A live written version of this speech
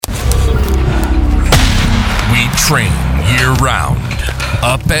train year-round,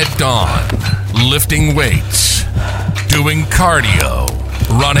 up at dawn, lifting weights, doing cardio,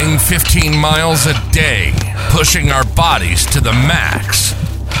 running 15 miles a day, pushing our bodies to the max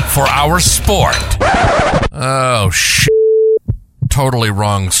for our sport. Oh, shit. Totally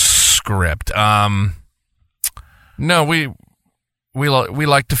wrong script. No, we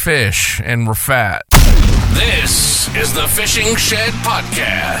like to fish, and we're fat. This is the Fishing Shed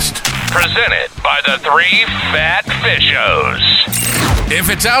Podcast, presented by the three fat Fishos. If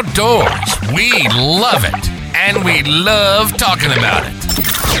it's outdoors, we love it, and we love talking about it.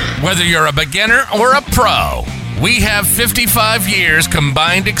 Whether you're a beginner or a pro, we have 55 years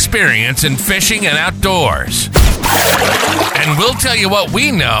combined experience in fishing and outdoors. And we'll tell you what we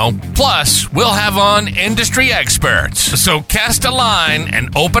know, plus we'll have on industry experts. So cast a line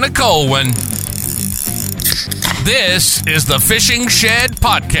and open a cold one. This is the Fishing Shed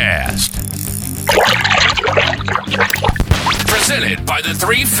Podcast. Presented by the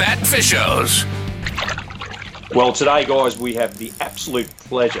three fat Fishos. Well, today, guys, we have the absolute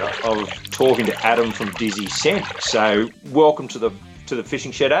pleasure of talking to Adam from Dizzy Scent. So, welcome to the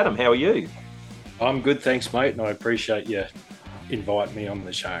Fishing Shed, Adam. How are you? I'm good, thanks, mate, and I appreciate you inviting me on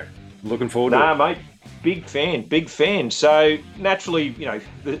the show. Looking forward to it. Nah, mate, big fan. So, naturally, you know,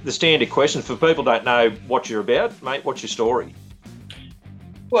 the standard question for people don't know what you're about, mate. What's your story?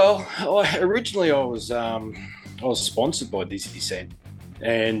 Well, originally I was sponsored by Dizzy Scent,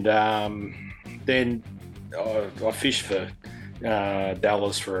 and then I fished for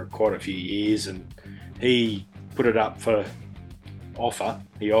Dallas for quite a few years, and he put it up for offer.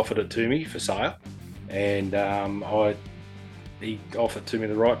 He offered it to me for sale, and he offered to me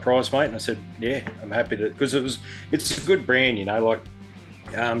the right price, mate, and I said, yeah, I'm happy to, because it's a good brand, you know, like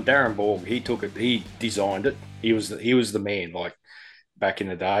Darren Borg, he took it, he designed it, he was the man, like back in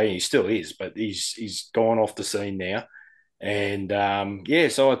the day. He still is, but he's gone off the scene now, and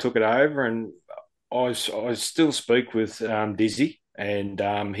so I took it over, and I still speak with Dizzy,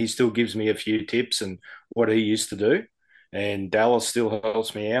 and he still gives me a few tips and what he used to do. And Dallas still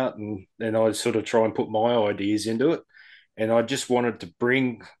helps me out, and then I sort of try and put my ideas into it. And I just wanted to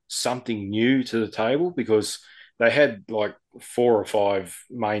bring something new to the table, because they had like 4 or 5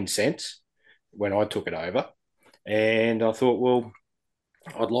 main scents when I took it over. And I thought, well,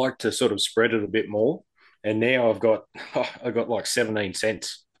 I'd like to sort of spread it a bit more. And now I've got like 17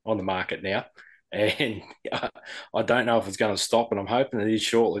 cents on the market now. And I don't know if it's going to stop, and I'm hoping it is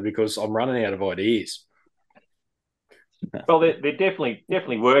shortly, because I'm running out of ideas. Well, they're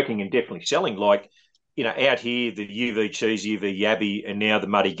definitely working and definitely selling. Like, you know, out here, the UV Cheese, UV Yabby, and now the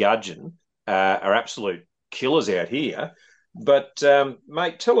Muddy Gudgeon are absolute killers out here. But,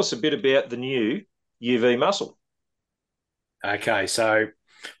 mate, tell us a bit about the new UV Muscle. Okay, so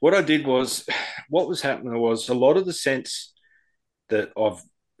what I did was, what was happening was a lot of the scents that I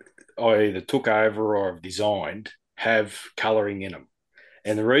either took over or I've designed have colouring in them.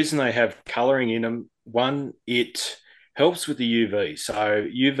 And the reason they have colouring in them, one, it helps with the UV. So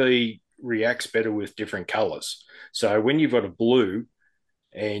UV reacts better with different colours. So when you've got a blue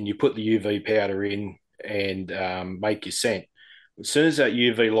and you put the UV powder in and make your scent, as soon as that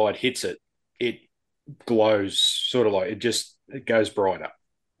UV light hits it, it glows, sort of like it goes brighter.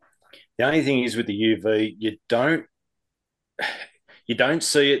 The only thing is with the UV, you don't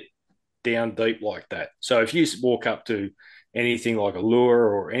see it down deep like that. So if you walk up to anything like a lure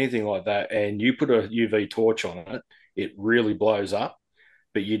or anything like that and you put a UV torch on it, it really blows up.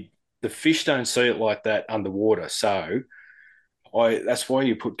 But the fish don't see it like that underwater. So that's why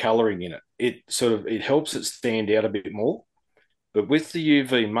you put colouring in it. It helps it stand out a bit more. But with the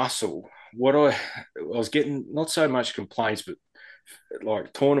UV Muscle, what I was getting, not so much complaints, but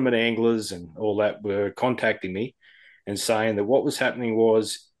like tournament anglers and all that were contacting me and saying that what was happening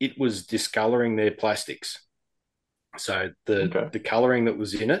was it was discolouring their plastics. So the colouring that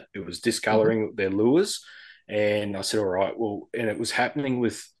was in it was discolouring their lures. And I said, all right, well, and it was happening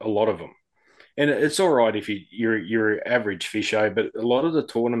with a lot of them. And it's all right if you're an average fisho, but a lot of the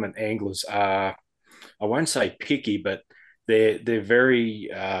tournament anglers are, I won't say picky, but they're very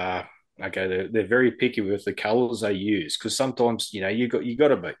they're very picky with the colours they use, because sometimes, you know, you got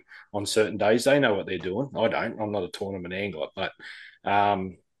to be on certain days. They know what they're doing. I don't. I'm not a tournament angler, but I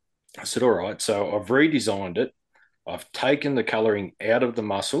said, all right. So I've redesigned it. I've taken the colouring out of the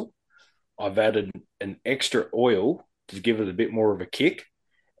muscle. I've added an extra oil to give it a bit more of a kick,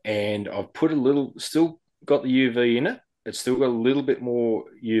 and I've put still got the UV in it. It's still got a little bit more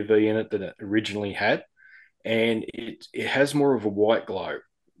UV in it than it originally had, and it has more of a white glow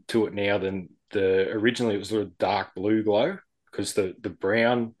to it now than originally it was a dark blue glow, because the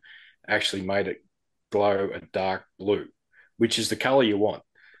brown actually made it glow a dark blue, which is the color you want.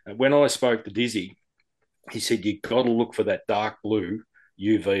 And when I spoke to Dizzy, he said you got to look for that dark blue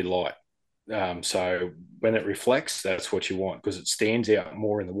UV light. So when it reflects, that's what you want because it stands out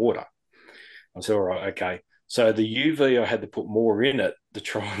more in the water. I said, all right, okay. So the UV, I had to put more in it to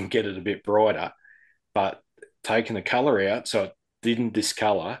try and get it a bit brighter, but taking the color out so it didn't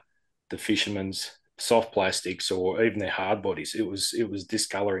discolor the fishermen's soft plastics or even their hard bodies. It was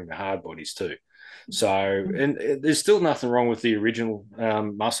discoloring the hard bodies too. So, and there's still nothing wrong with the original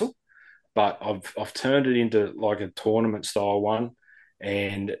mussel, but I've turned it into like a tournament style one,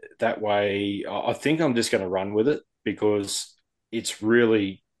 and that way I think I'm just going to run with it because it's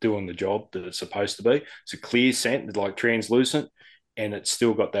really doing the job that it's supposed to be. It's a clear scent, like translucent, and it's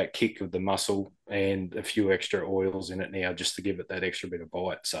still got that kick of the mussel and a few extra oils in it now just to give it that extra bit of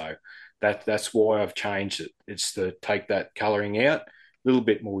bite. So that's why I've changed it. It's to take that colouring out, a little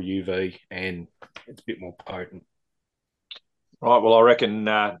bit more UV, and it's a bit more potent. Right. Well, I reckon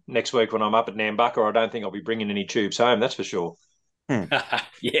next week when I'm up at Nambucca, I don't think I'll be bringing any tubes home. That's for sure.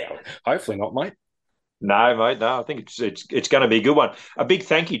 Yeah, hopefully not, mate. No, mate. No, I think it's going to be a good one. A big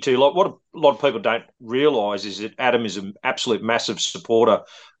thank you to like what a lot of people don't realise is that Adam is an absolute massive supporter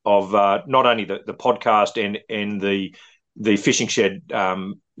of not only the podcast and the fishing shed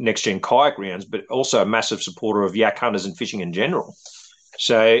next gen kayak rounds, but also a massive supporter of yak hunters and fishing in general.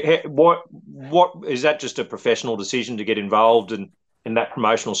 So, what is that? Just a professional decision to get involved in that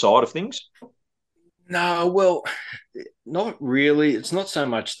promotional side of things? No, well, not really. It's not so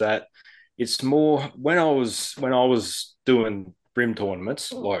much that. It's more when I was doing brim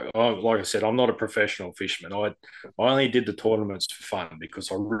tournaments. Like I said, I'm not a professional fisherman. I only did the tournaments for fun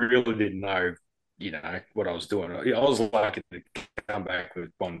because I really didn't know, what I was doing. I was lucky to come back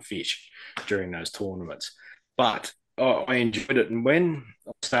with one fish during those tournaments, but I enjoyed it. And when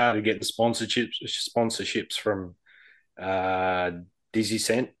I started getting sponsorships from uh, Dizzy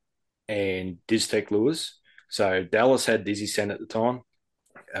Scent and Diztech Lures. So Dallas had Dizzy Scent at the time.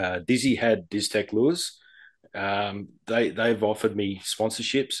 Dizzy had Diztech Lures. They've offered me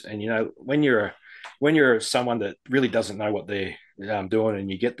sponsorships, and when you're someone that really doesn't know what they're doing, and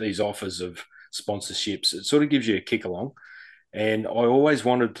you get these offers of sponsorships, it sort of gives you a kick along. And I always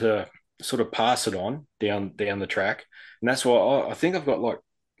wanted to sort of pass it on down the track, and that's why I think I've got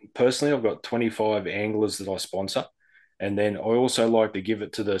personally I've got 25 anglers that I sponsor, and then I also like to give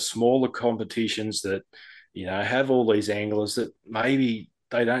it to the smaller competitions that have all these anglers that maybe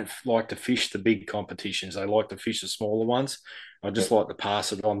they don't like to fish the big competitions. They like to fish the smaller ones. I just like to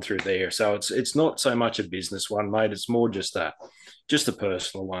pass it on through there. So it's not so much a business one, mate. It's more just a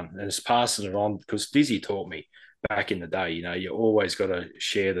personal one, and it's passing it on because Dizzy taught me back in the day. You always got to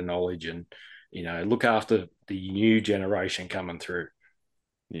share the knowledge and look after the new generation coming through.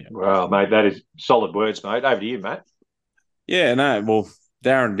 Yeah. Well, mate, that is solid words, mate. Over to you, mate. Yeah, no, well,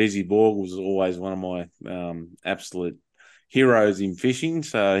 Darren Dizzy Borg was always one of my absolute heroes in fishing.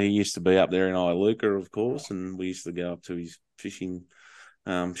 So he used to be up there in Iluka, of course, and we used to go up to his fishing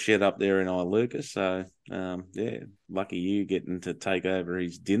shed up there in Iluka. So, yeah, lucky you getting to take over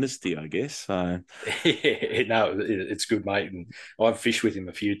his dynasty, I guess. So, yeah, no, it's good, mate. And I've fished with him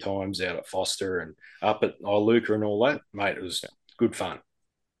a few times out at Foster and up at Iluka and all that, mate. It was good fun.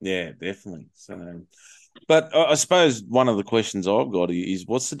 Yeah, definitely. So, but I suppose one of the questions I've got is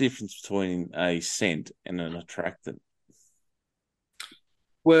what's the difference between a scent and an attractant?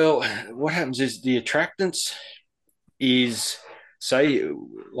 Well, what happens is the attractants is, say,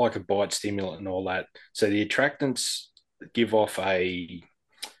 like a bite stimulant and all that. So the attractants give off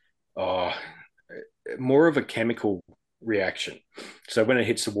uh, more of a chemical reaction. So when it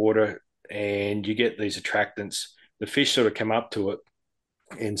hits the water and you get these attractants, the fish sort of come up to it.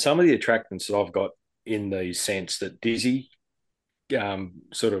 And some of the attractants that I've got in the sense that Dizzy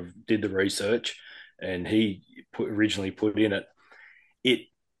sort of did the research and he originally put in it, it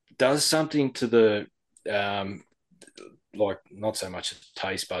does something to the like not so much the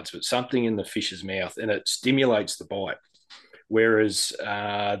taste buds, but something in the fish's mouth, and it stimulates the bite. Whereas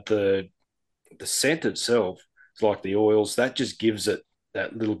the scent itself, it's like the oils, that just gives it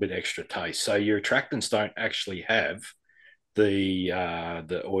that little bit extra taste. So your attractants don't actually have the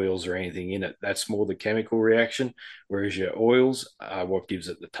oils or anything in it. That's more the chemical reaction, whereas your oils are what gives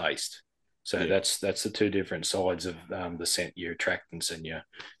it the taste. So yeah, that's the two different sides of the scent, your attractants and your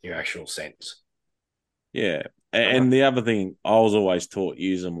actual scents. Yeah. And the other thing, I was always taught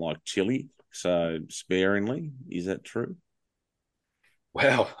use them like chili, so sparingly. Is that true?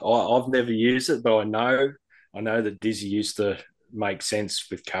 Well, I've never used it, but I know that Dizzy used to make sense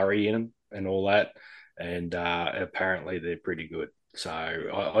with curry in them and all that, and apparently they're pretty good. So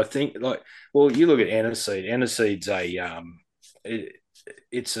I think you look at aniseed. Aniseed's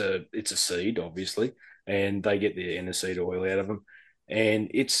it's a seed, obviously, and they get the aniseed oil out of them, and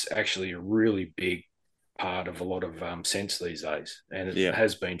it's actually a really big part of a lot of scents these days, and it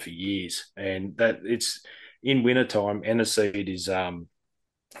has been for years. And that it's in wintertime, aniseed is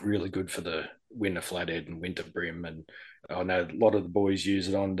really good for the winter flathead and winter brim. And I know a lot of the boys use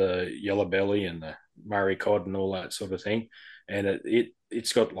it on the yellow belly and the Murray cod and all that sort of thing. And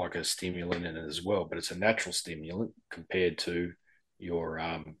it's got like a stimulant in it as well, but it's a natural stimulant compared to your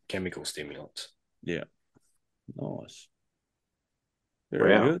chemical stimulants. Yeah. Nice.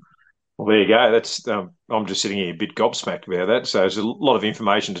 Very good. Well, there you go. That's I'm just sitting here a bit gobsmacked about that. So there's a lot of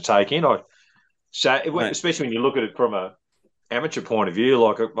information to take in. Especially when you look at it from a amateur point of view,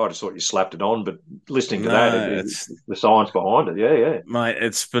 like I just thought you slapped it on, but listening to it's the science behind it. Yeah. Mate,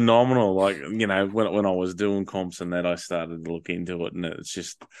 it's phenomenal. Like, when I was doing comps and that, I started to look into it, and it's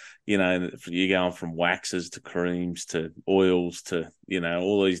just, you're going from waxes to creams to oils to,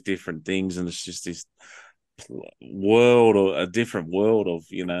 all these different things. And it's just this world, or a different world of,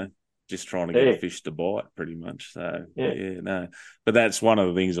 just trying to get a fish to bite, pretty much. So but that's one of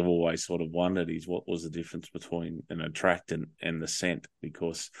the things I've always sort of wondered, is what was the difference between an attractant and the scent?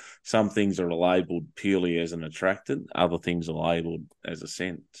 Because some things are labelled purely as an attractant, other things are labelled as a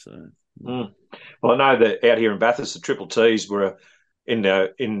scent. So, well, I know that out here in Bathurst, the triple T's were in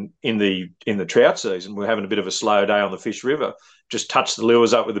the trout season. We're having a bit of a slow day on the Fish River. Just touched the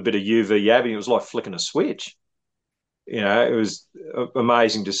lures up with a bit of UV yabbing. It was like flicking a switch. It was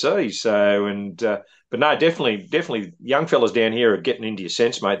amazing to see. So, but no, definitely, young fellas down here are getting into your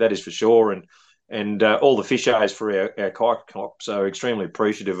sense, mate. That is for sure. And all the Fishos for our kite club. So extremely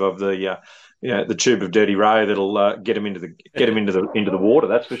appreciative of the the tube of dirty ray that'll get them into the water.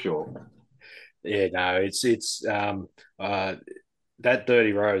 That's for sure. Yeah, no, it's that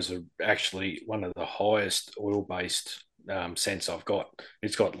dirty rose are actually one of the highest oil based scents I've got.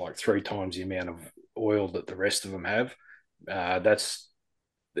 It's got like 3 times the amount of oil that the rest of them have.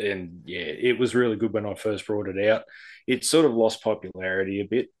 It was really good when I first brought it out. It sort of lost popularity a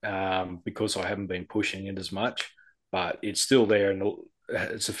bit because I haven't been pushing it as much, but it's still there, and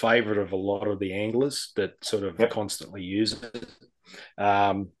it's a favourite of a lot of the anglers that sort of constantly use it.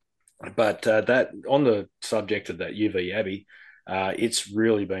 But that, on the subject of that UV yabby, it's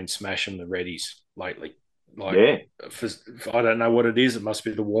really been smashing the reddies lately. I don't know what it is. It must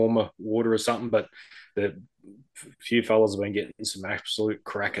be the warmer water or something, but the few fellas have been getting some absolute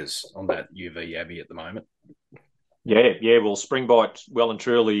crackers on that UV yabby at the moment. Yeah. Well, spring bite well and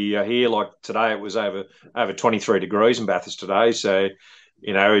truly here. Like today, it was over 23 degrees in Bathurst today. So,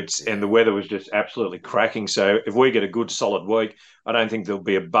 and the weather was just absolutely cracking. So if we get a good solid week, I don't think there'll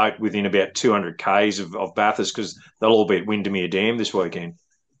be a boat within about 200 k's of Bathurst, because they'll all be at Windermere Dam this weekend.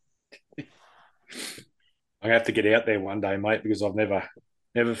 I have to get out there one day, mate, because I've never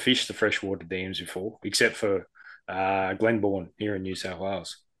fished the freshwater dams before, except for Glenbourne here in New South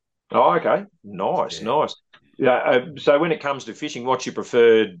Wales. Oh, okay. Nice. Yeah. So when it comes to fishing, what's your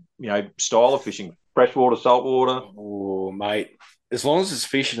preferred, style of fishing? Freshwater, saltwater? Oh, mate, as long as it's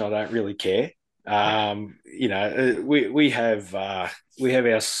fishing, I don't really care. We have our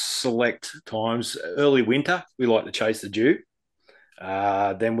select times. Early winter, we like to chase the dew.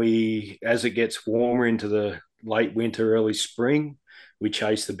 Then as it gets warmer into the late winter, early spring, we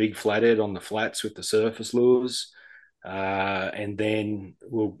chase the big flathead on the flats with the surface lures. And then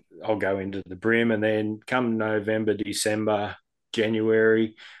I'll go into the brim, and then come November, December,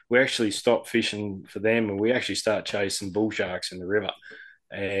 January, we actually stop fishing for them, and we actually start chasing bull sharks in the river.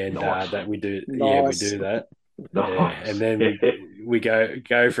 And that we do, we do that. Nice. And then we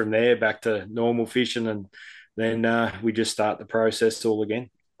go from there back to normal fishing, and then we just start the process all again.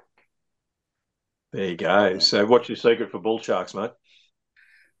 There you go. So what's your secret for bull sharks, mate?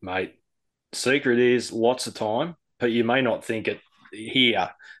 Mate, secret is lots of time, but you may not think it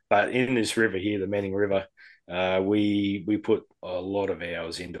here, but in this river here, the Manning River, we put a lot of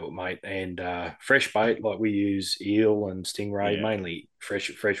hours into it, mate. And fresh bait, like we use eel and stingray, mainly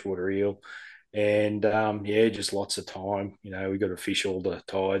freshwater eel. And just lots of time. We got to fish all the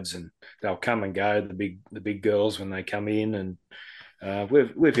tides, and they'll come and go. The big girls when they come in, and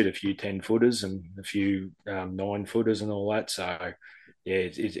we've hit a few 10-footers and a few 9-footers and all that. So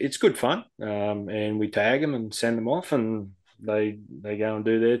it's good fun. And we tag them and send them off, and they go and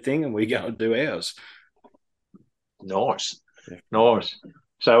do their thing, and we go and do ours. Nice.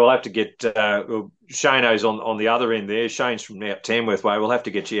 So we'll have to get Shane's on the other end there. Shane's from out Tamworth way. We'll have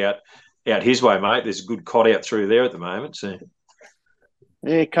to get you out his way, mate. There's a good cod out through there at the moment. So.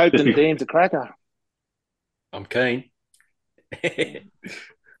 Yeah, Copeland Dam's a cracker. I'm keen.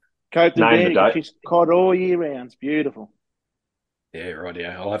 Cope to Name Bear, the you can date. fish cod all year round. It's beautiful. Yeah, right.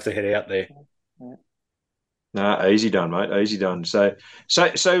 Yeah, I'll have to head out there. Yeah. No, easy done, mate. Easy done. So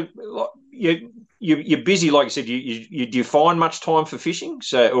you're busy, like you said. You do you find much time for fishing?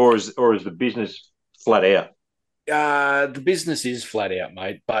 So, or is the business flat out? The business is flat out,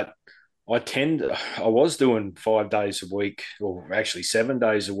 mate. But I was doing 5 days a week, or actually 7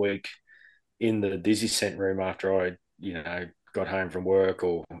 days a week in the dizzy scent room after I, got home from work,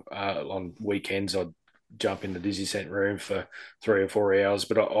 or on weekends I'd jump in the dizzy scent room for 3 or 4 hours.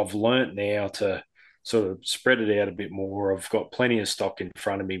 But I've learnt now to sort of spread it out a bit more. I've got plenty of stock in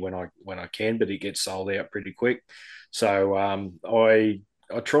front of me when I can, but it gets sold out pretty quick. So I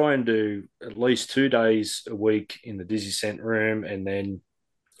try and do at least 2 days a week in the dizzy scent room, and then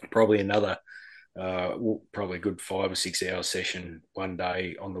probably another probably a good 5 or 6 hour session one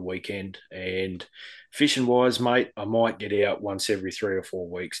day on the weekend. And fishing wise, mate, I might get out once every 3 or 4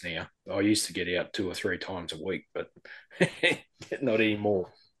 weeks now. I used to get out 2 or 3 times a week, but not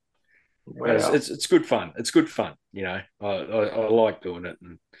anymore. Because Wow. it's good fun. It's good fun. I like doing it,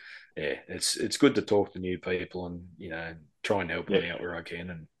 and yeah, it's good to talk to new people, and try and help them out where I can,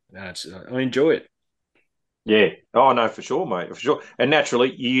 and I enjoy it. Yeah. Oh no, for sure, mate. For sure. And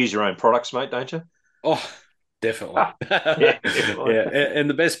naturally, you use your own products, mate, don't you? Oh, definitely. Yeah, definitely. Yeah, and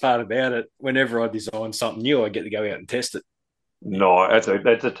the best part about it, whenever I design something new, I get to go out and test it. No, that's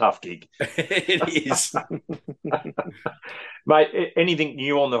a tough gig, It is. mate. Anything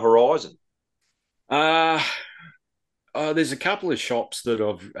new on the horizon? Uh, there's a couple of shops that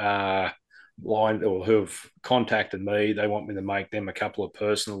I've lined, or who have contacted me. They want me to make them a couple of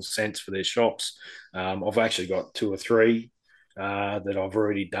personal scents for their shops. I've actually got 2 or 3 that I've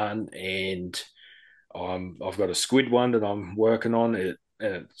already done, and I've got a squid one that I'm working on. It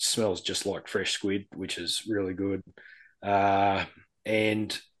smells just like fresh squid, which is really good.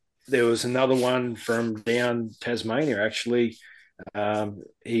 And there was another one from down Tasmania, actually.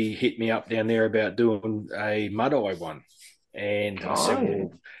 He hit me up down there about doing a mud eye one. And I said,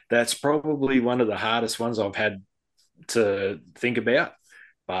 well, that's probably one of the hardest ones I've had to think about.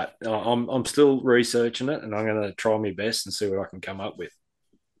 But I'm still researching it, and I'm going to try my best and see what I can come up with.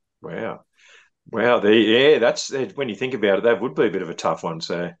 Wow. Wow, yeah, that's when you think about it, that would be a bit of a tough one.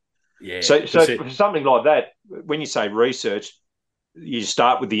 So, Yeah. so for something like that, when you say research, you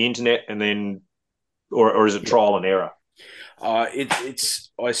start with the internet, and then, or is it trial and error?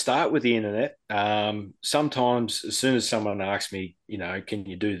 I start with the internet. Sometimes, as soon as someone asks me, can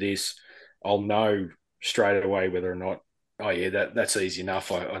you do this, I'll know straight away whether or not. Oh yeah, that's easy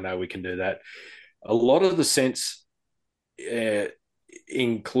enough. I know we can do that. A lot of the scents uh,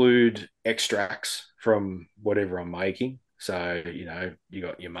 include extracts from whatever I'm making. So, you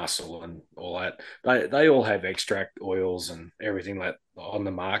got your mussel and all that. They all have extract oils and everything like on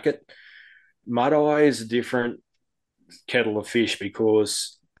the market. Mud eye is a different kettle of fish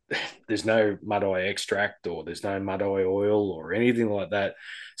because there's no mud eye extract, or there's no mud eye oil or anything like that.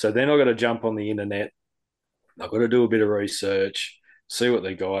 So then I've got to jump on the internet. I've got to do a bit of research, see what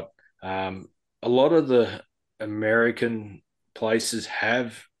they got. A lot of the American places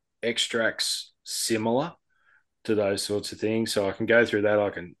have extracts similar to those sorts of things. So I can go through that. I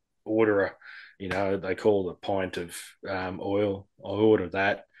can order they call it a pint of oil. I'll order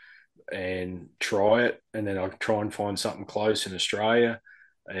that and try it. And then I try and find something close in Australia.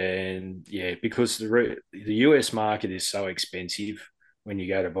 And yeah, because the US market is so expensive when you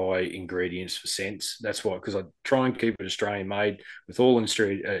go to buy ingredients for scents. That's why, because I try and keep it Australian made with all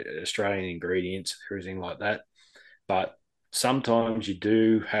Australian ingredients, everything like that. But sometimes you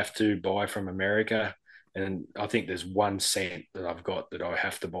do have to buy from America. And I think there's one scent that I've got that I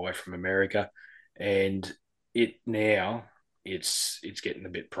have to buy from America. And it's getting a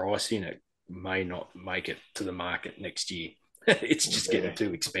bit pricey, and it may not make it to the market next year. It's just getting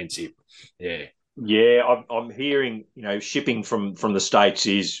too expensive. Yeah. Yeah, I'm hearing, shipping from the States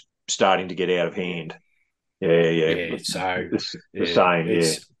is starting to get out of hand. Yeah. So it's the same.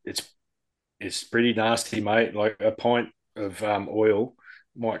 it's pretty nasty, mate. Like a pint of oil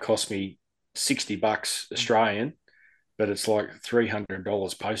might cost me $60 Australian, but it's like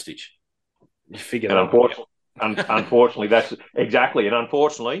 $300 postage. You figure And that. unfortunately, that's exactly. And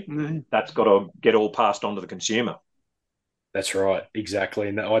unfortunately, that's got to get all passed on to the consumer. That's right, exactly.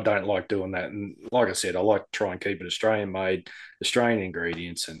 And I don't like doing that. And like I said, I like to try and keep it Australian made, Australian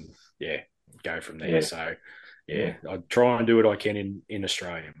ingredients, and go from there. Yeah. So I try and do what I can in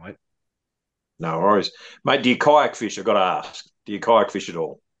Australia, mate. No worries, mate. Do you kayak fish? I've got to ask. Do you kayak fish at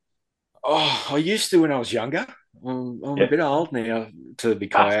all? Oh, I used to when I was younger. I'm a Yeah. bit old now to be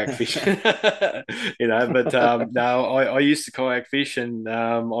kayak fishing, But no, I used to kayak fish, and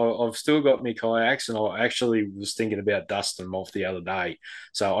I've still got my kayaks, and I actually was thinking about dusting them off the other day.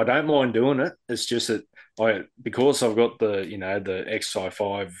 So I don't mind doing it. It's just that because I've got the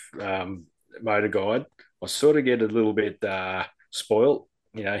XI5 motor guide, I sort of get a little bit spoilt.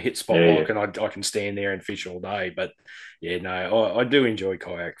 Hit spot Yeah. lock, and I can stand there and fish all day. But yeah, no, I do enjoy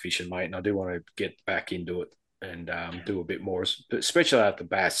kayak fishing, mate, and I do want to get back into it and do a bit more, especially at the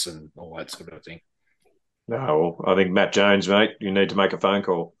bass and all that sort of thing. No, well, I think Matt Jones, mate, you need to make a phone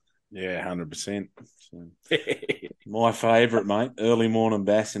call. Yeah, 100%. So, my favourite, mate. Early morning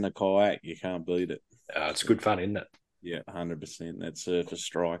bass in a kayak. You can't beat it. It's good fun, isn't it? Yeah, 100%. That surface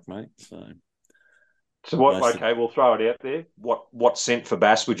strike, mate. So okay, we'll throw it out there. What scent for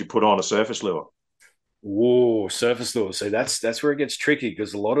bass would you put on a surface lure? Whoa, surface lure. See, that's where it gets tricky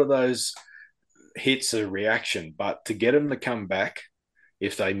because a lot of those hits are reaction, but to get them to come back,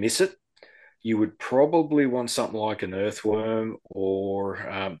 if they miss it, you would probably want something like an earthworm or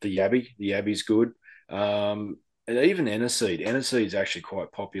the yabby. The yabby's good. And even aniseed. Aniseed is actually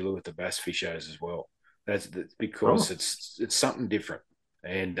quite popular with the bass fishers as well. That's because it's something different.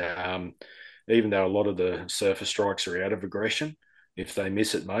 And even though a lot of the surface strikes are out of aggression, if they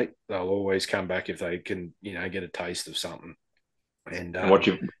miss it, mate, they'll always come back if they can, get a taste of something. And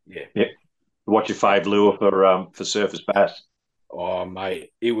What's your fave lure for surface bass? Oh,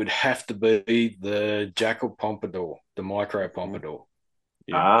 mate, it would have to be the Jackal Pompadour, the micro Pompadour.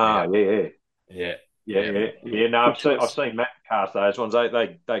 Yeah. No, I've seen Matt cast those ones.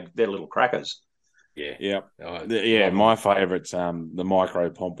 They're little crackers. Yeah. My favourite's the micro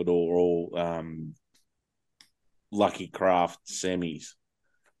pompadour or Lucky Craft semis.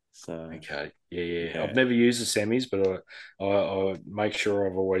 So okay, yeah. I've never used the semis, but I make sure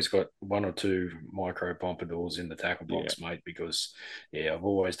I've always got one or two micro pompadours in the tackle box, mate, because I've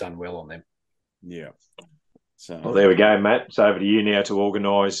always done well on them. Yeah. So well, there we go, Matt. It's over to you now to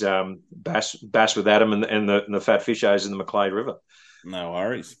organise bass with Adam and the fat fishers in the Macleod River. No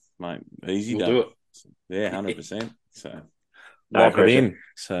worries, mate. Easy we'll done. do it. Yeah, 100%. So No pressure. It in.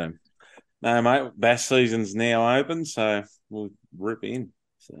 So no, mate. Bass season's now open, so we'll rip in.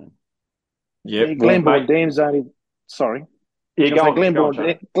 So yeah, Glenbourne Dam's only. Sorry. Yeah,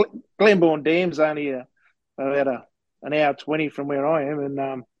 Glenbourne Dam's only about an hour 20 from where I am,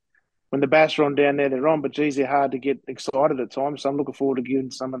 and when the bass are on down there, they're on. But geez, they're hard to get excited at times. So I'm looking forward to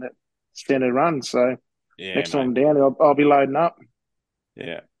giving some of that standard run. So next time I'm down there, I'll be loading up.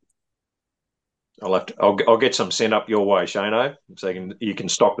 Yeah. I'll get some sent up your way, Shano, so you can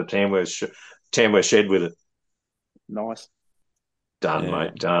stock the Tamworth shed with it. Nice. Done,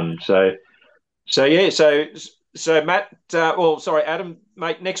 mate. Done. So Matt. Adam,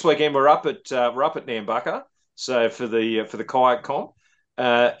 mate. Next weekend we're up at Nambucca. So for the kayak comp,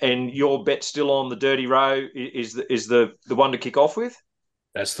 and your bet's still on the Dirty Row is the one to kick off with.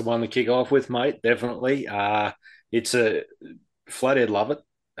 That's the one to kick off with, mate. Definitely. It's a flathead love it.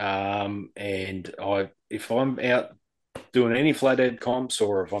 And if I'm out doing any flathead comps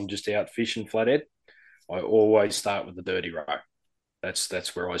or if I'm just out fishing flathead, I always start with the Dirty Row.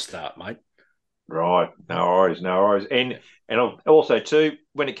 That's where I start, mate. Right, no worries. And also too,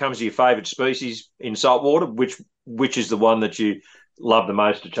 when it comes to your favourite species in saltwater, which is the one that you love the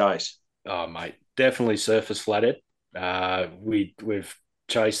most to chase? Oh, mate, definitely surface flathead. We've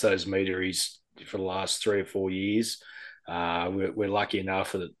chased those meteries for the last 3 or 4 years. We're lucky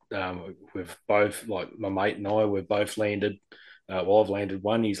enough that we've both, like my mate and I, we've both landed. I've landed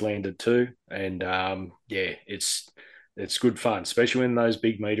one, he's landed two, and it's good fun, especially when those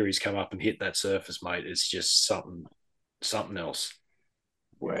big meteries come up and hit that surface, mate. It's just something else.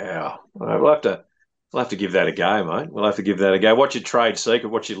 Wow, we'll have to give that a go, mate. We'll have to give that a go. What's your trade secret?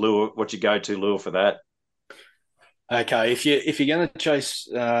 What's your lure? What's your go-to lure for that? Okay, if you're going to chase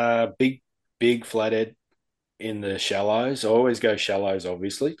big flathead in the shallows, I always go shallows,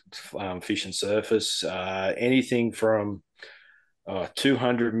 obviously, fish and surface, anything from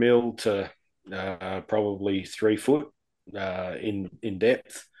 200 mil to probably 3 foot in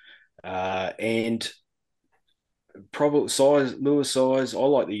depth, and probably lure size. I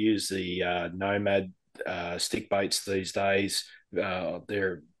like to use the Nomad stick baits these days.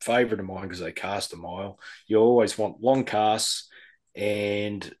 They're a favourite of mine because they cast a mile. You always want long casts,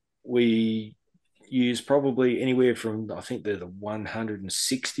 and we use probably anywhere from, I think they're the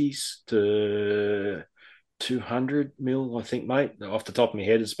 160s to 200 mil, I think, mate. Off the top of my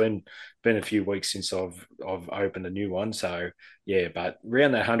head, it's been a few weeks since I've opened a new one. So yeah, but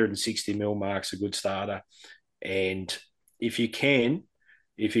around that 160 mil mark's a good starter. And if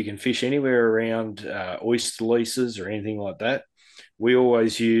if you can fish anywhere around oyster leases or anything like that, we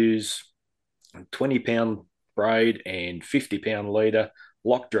always use 20-pound braid and 50-pound leader,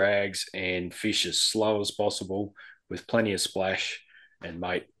 lock drags, and fish as slow as possible with plenty of splash. And,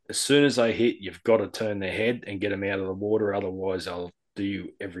 mate, as soon as they hit, you've got to turn their head and get them out of the water. Otherwise, they'll do you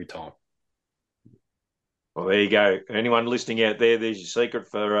every time. Well, there you go. Anyone listening out there, there's your secret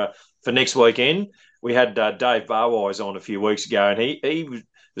for next weekend. We had Dave Barwise on a few weeks ago, and he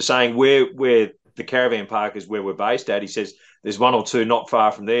was saying where the caravan park is where we're based at. He says there's one or two not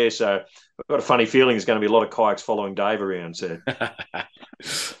far from there. So I've got a funny feeling there's going to be a lot of kayaks following Dave around. So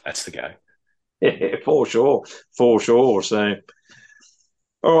that's the go. Yeah, for sure. So,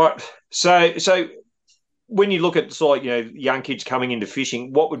 all right. So when you look at young kids coming into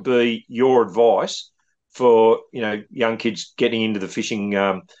fishing, what would be your advice for young kids getting into the fishing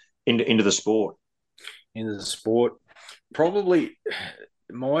into the sport? Into the sport, probably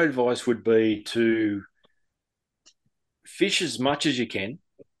my advice would be to fish as much as you can.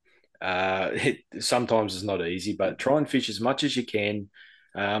 Sometimes it's not easy, but try and fish as much as you can,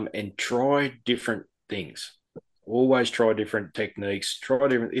 and try different things. Always try different techniques. Try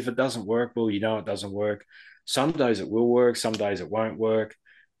different. If it doesn't work, well, it doesn't work. Some days it will work. Some days it won't work.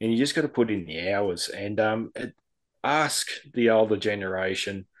 And you just got to put in the hours and ask the older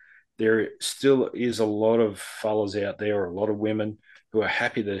generation. There still is a lot of fellas out there, or a lot of women who are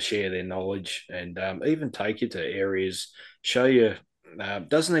happy to share their knowledge and even take you to areas, show you.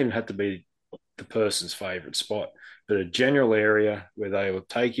 Doesn't even have to be the person's favourite spot, but a general area where they will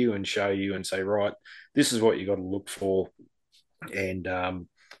take you and show you and say, right, this is what you got to look for, and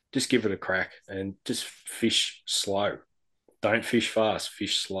just give it a crack and just fish slow. Don't fish fast,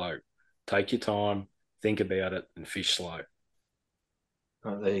 fish slow. Take your time, think about it, and fish slow.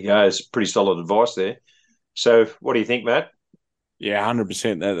 Oh, there you go. It's pretty solid advice there. So what do you think, Matt? Yeah,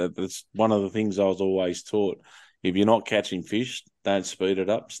 100%. That's one of the things I was always taught. If you're not catching fish, don't speed it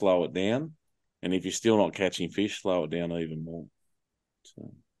up, slow it down. And if you're still not catching fish, slow it down even more.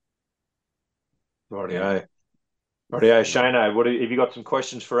 So, Rightio. Shano, have you got some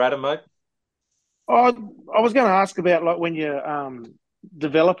questions for Adam, mate? I was going to ask about like when you're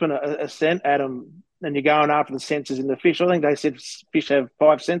developing a scent, Adam, and you're going after the senses in the fish. I think they said fish have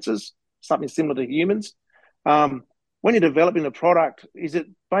 5 senses, something similar to humans. When you're developing the product, is it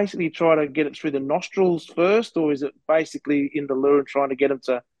basically try to get it through the nostrils first, or is it basically in the lure and trying to get them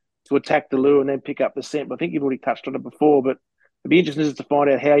to attack the lure and then pick up the scent? But I think you've already touched on it before, but it'd be interesting to find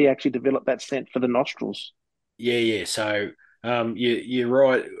out how you actually develop that scent for the nostrils. Yeah. So you're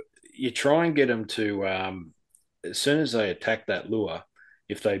right. You try and get them to, as soon as they attack that lure,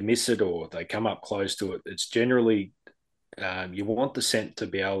 if they miss it or they come up close to it, it's generally, you want the scent to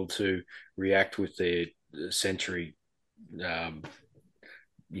be able to react with their sensory, their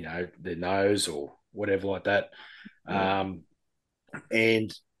nose or whatever like that.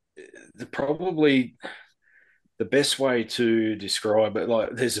 And probably the best way to describe it, like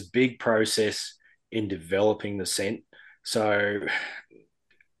there's a big process in developing the scent. So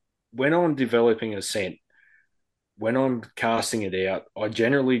when I'm developing a scent, when I'm casting it out, I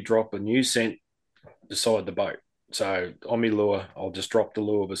generally drop a new scent beside the boat. So on my lure, I'll just drop the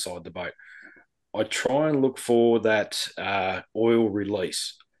lure beside the boat. I try and look for that oil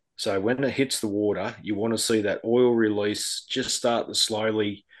release. So when it hits the water, you want to see that oil release just start to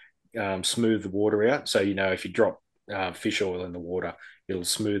slowly smooth the water out. So, if you drop fish oil in the water, it'll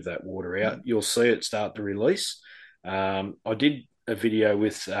smooth that water out. You'll see it start to release. I did a video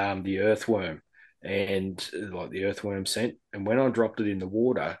with the earthworm and like the earthworm scent. And when I dropped it in the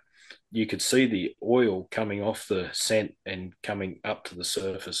water, you could see the oil coming off the scent and coming up to the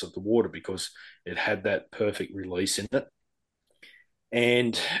surface of the water because it had that perfect release in it.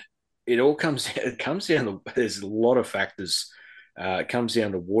 And it comes down to, there's a lot of factors. It comes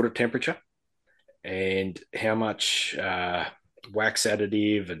down to water temperature and how much wax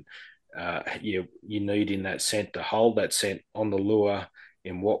additive and you need in that scent to hold that scent on the lure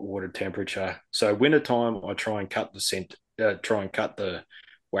in what water temperature. So wintertime, I try and cut the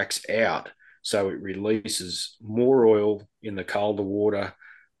wax out so it releases more oil in the colder water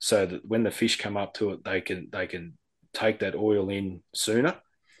so that when the fish come up to it, they can take that oil in sooner.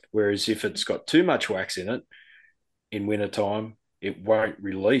 Whereas if it's got too much wax in it in wintertime, it won't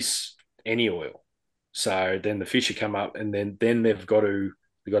release any oil. So then the fish will come up and then they've got to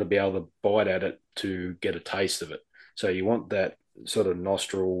be able to bite at it to get a taste of it. So you want that sort of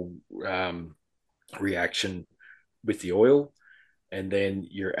nostril reaction with the oil. And then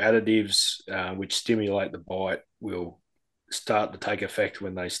your additives, which stimulate the bite, will start to take effect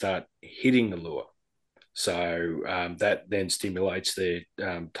when they start hitting the lure. So that then stimulates their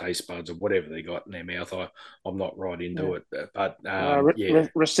taste buds or whatever they got in their mouth. I'm not right into it, but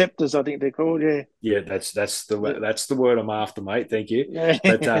receptors, I think they're called. Yeah, yeah, that's the word I'm after, mate. Thank you. yeah.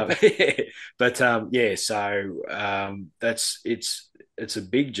 Yeah. So that's it's a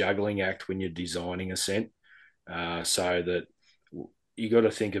big juggling act when you're designing a scent. So that you got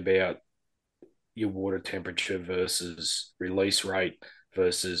to think about your water temperature versus release rate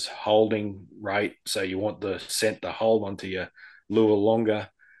versus holding rate. So you want the scent to hold onto your lure longer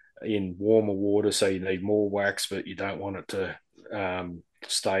in warmer water. So you need more wax, but you don't want it to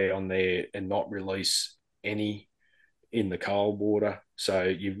stay on there and not release any in the cold water. So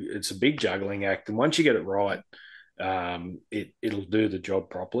it's a big juggling act. And once you get it right, it'll do the job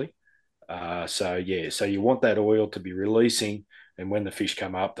properly. So you want that oil to be releasing, and when the fish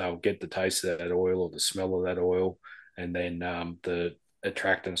come up, they'll get the taste of that oil or the smell of that oil, and then the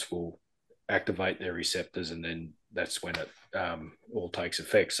attractants will activate their receptors, and then that's when it all takes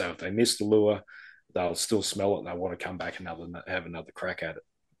effect. So if they miss the lure, they'll still smell it and they want to come back and have another crack at it.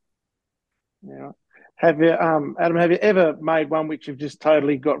 Yeah. Have you, Adam? Have you ever made one which you've just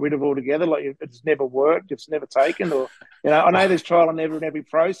totally got rid of altogether? Like it's never worked, it's never taken, or I know there's trial and error in every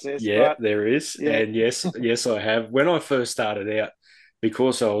process. Yeah, but, there is, yeah. And yes, I have. When I first started out,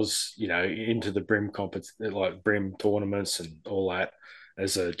 because I was into the brim like brim tournaments and all that,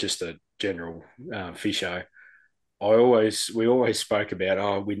 as just a general fisho, we always spoke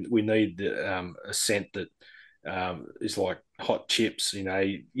about we need a scent that is like hot chips.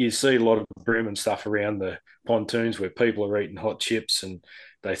 You see a lot of brim and stuff around the pontoons where people are eating hot chips and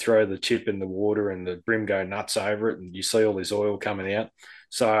they throw the chip in the water and the brim go nuts over it, and you see all this oil coming out.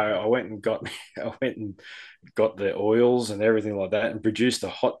 So I went and got the oils and everything like that and produced a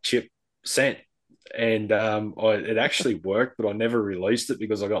hot chip scent. And it actually worked, but I never released it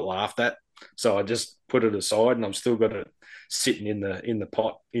because I got laughed at. So I just put it aside, and I've still got it sitting in the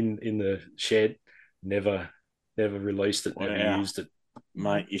pot in the shed. Never released it, never used it.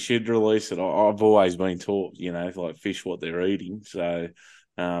 Mate, you should release it. I've always been taught, like fish what they're eating. So,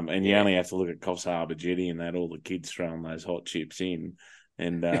 and you only have to look at Coffs Harbour Jetty and that all the kids throwing those hot chips in.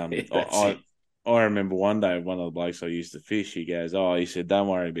 And I remember one day one of the blokes I used to fish, he said, don't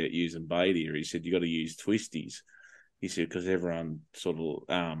worry about using bait here. He said, you got to use twisties. He said, because everyone sort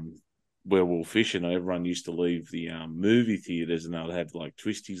of where we were fishing, everyone used to leave the movie theatres and they'd have like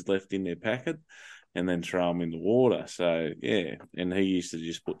twisties left in their packet and then throw them in the water. So, yeah, and he used to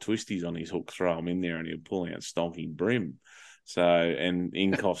just put twisties on his hook, throw them in there, and he'd pull out stonking brim. So, and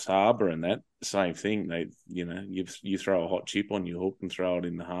in Coffs Harbour and that, same thing. You throw a hot chip on your hook and throw it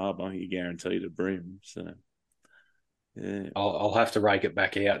in the harbour, you're guaranteed a brim. So, yeah. I'll have to rake it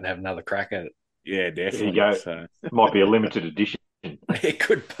back out and have another crack at it. Yeah, definitely. There you go. So, it might be a limited edition. It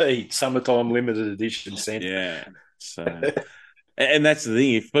could be summertime limited edition scent. Yeah. So, and that's the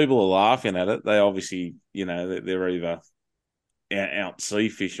thing. If people are laughing at it, they obviously, they're either out sea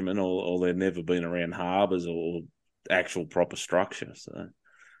fishermen or they've never been around harbours or actual proper structure. So,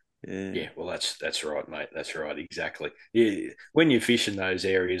 yeah. Well, that's right, mate. That's right, exactly. Yeah, when you fish in those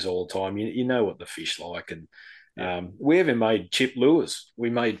areas all the time, you know what the fish like, and we even made chip lures. We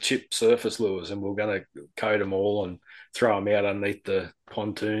made chip surface lures, and we're going to coat them all and throw them out underneath the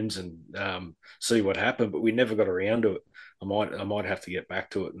pontoons and see what happened. But we never got around to it. I might have to get back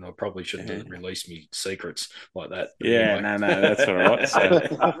to it, and I probably shouldn't have released me secrets like that. But anyway. No, that's all right. So,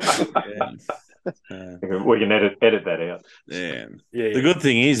 we can edit that out. Yeah. The good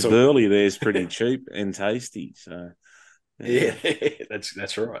thing is, burley there's pretty cheap and tasty. So, yeah,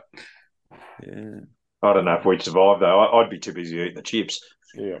 that's right. Yeah. I don't know if we'd survive though. I'd be too busy eating the chips.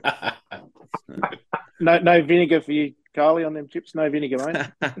 Yeah. No vinegar for you, Carly, on them chips. No vinegar,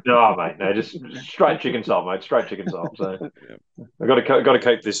 mate. No, mate. No, just straight chicken salt, mate. Straight chicken salt. So I've got to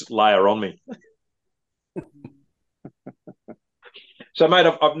keep this layer on me. So, mate,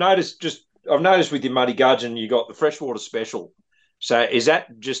 I've noticed with your muddy gudgeon, you got the freshwater special. So, is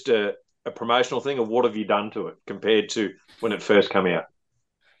that just a promotional thing, or what have you done to it compared to when it first came out?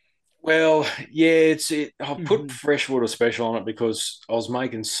 Well, yeah, I put freshwater special on it because I was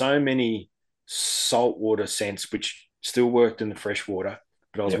making so many saltwater scents, which still worked in the freshwater,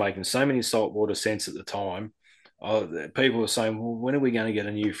 but I was making so many saltwater scents at the time. People were saying, well, when are we going to get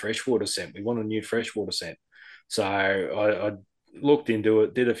a new freshwater scent? We want a new freshwater scent. So I looked into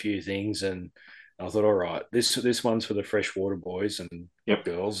it, did a few things, and I thought, all right, this one's for the freshwater boys and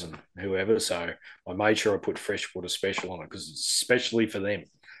girls and whoever. So I made sure I put freshwater special on it because it's especially for them.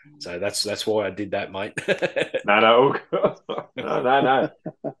 So that's why I did that, mate. No. No,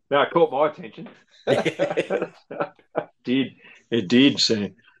 it caught my attention. It did. So,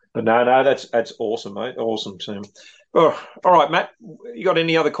 But no, that's awesome, mate. Awesome, Tim. Oh, all right, Matt. You got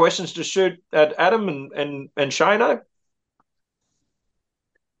any other questions to shoot at Adam and Shano?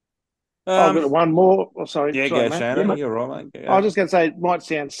 I've got one more. Oh, sorry, Yeah, sorry, go, mate. Shana. You're right, mate. I Go. was just going to say, it might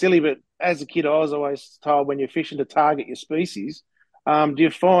sound silly, but as a kid, I was always told when you're fishing to target your species. Do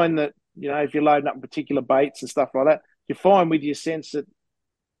you find that, if you're loading up particular baits and stuff like that, do you find with your sense that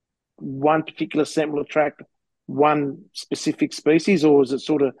one particular scent will attract one specific species, or is it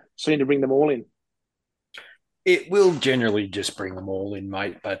sort of seem to bring them all in? It will generally just bring them all in,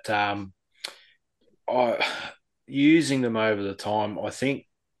 mate. But I using them over the time, I think,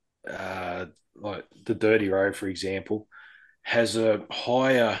 like the Dirty Row, for example, has a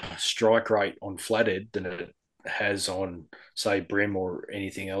higher strike rate on flathead than it has on, say, brim or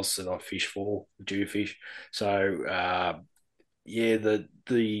anything else that I fish for, jewfish. So, yeah, the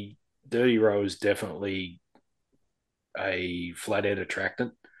Dirty Row is definitely a flathead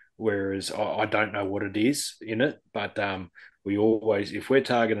attractant, whereas I don't know what it is in it, but we always, if we're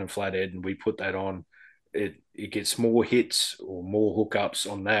targeting flathead and we put that on, it gets more hits or more hookups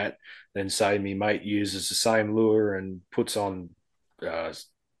on that than, say, me mate uses the same lure and puts on uh,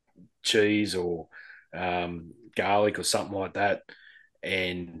 cheese or garlic or something like that,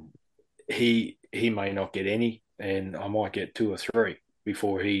 and he may not get any, and I might get two or three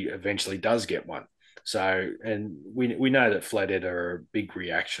before he eventually does get one. So, and we know that flathead are a big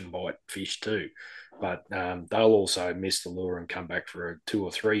reaction bite fish too, but they'll also miss the lure and come back for two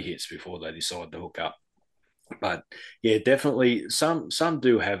or three hits before they decide to hook up. But yeah, definitely some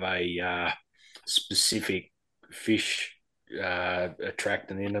do have a specific fish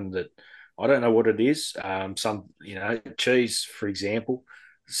attractant in them that I don't know what it is. Some, cheese, for example.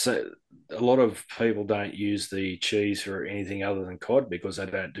 So a lot of people don't use the cheese for anything other than cod because they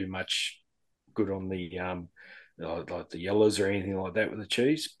don't do much good on the like the yellows or anything like that with the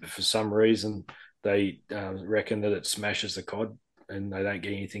cheese. But for some reason, they reckon that it smashes the cod and they don't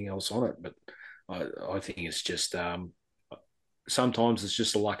get anything else on it. But I think it's just sometimes it's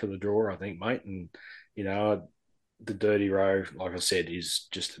just the luck of the draw, I think, mate. And the Dirty Row, like I said, is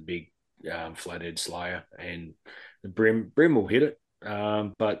just a big flathead slayer, and the brim will hit it,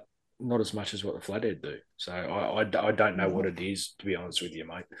 but not as much as what the flathead do. So I don't know what it is, to be honest with you,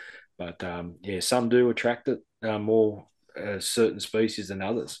 mate. But yeah, some do attract it more certain species than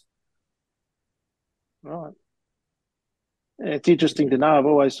others. Right. Yeah, it's interesting to know. I've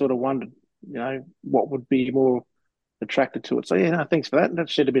always sort of wondered, what would be more attracted to it. So, yeah, no, thanks for that. That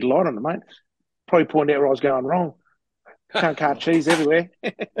shed a bit of light on it, mate. Probably pointed out where I was going wrong. Can't cart cheese everywhere.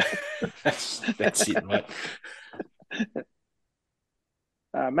 That's it, mate.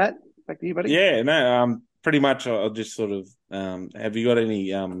 Matt, back to you, buddy. Yeah, no, pretty much. I'll just sort of. Have you got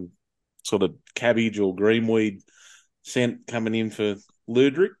any sort of cabbage or greenweed scent coming in for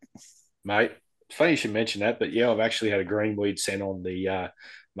Ludwig? Mate, funny you should mention that, but yeah, I've actually had a greenweed scent on the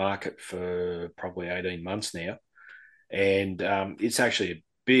market for probably 18 months now, and it's actually a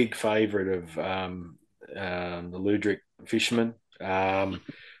big favourite of the Ludwig fishermen.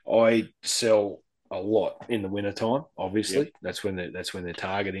 I sell a lot in the wintertime, obviously. Yep. That's when they're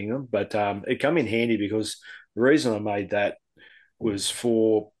targeting them. But it come in handy because the reason I made that was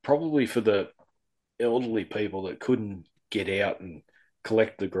probably for the elderly people that couldn't get out and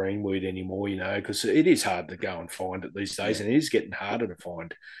collect the greenweed anymore, because it is hard to go and find it these days, and it is getting harder to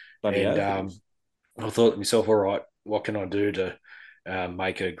find. I thought to myself, all right, what can I do to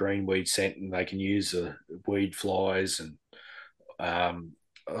make a greenweed scent, and they can use the weed flies. And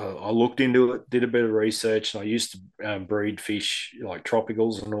I looked into it, did a bit of research, and I used to breed fish like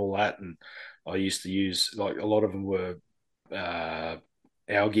tropicals and all that, and I used to use, like, a lot of them were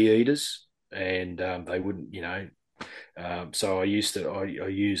algae eaters, and they wouldn't, so I used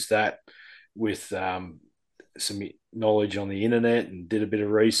that with some knowledge on the internet and did a bit of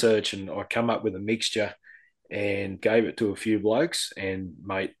research, and I come up with a mixture and gave it to a few blokes, and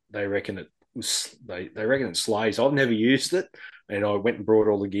mate, they reckon it slays. I've never used it, and I went and brought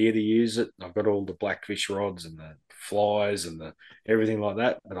all the gear to use it. I've got all the blackfish rods and the flies and the everything like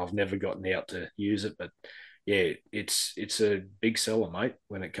that, but I've never gotten out to use it. But yeah, it's a big seller, mate,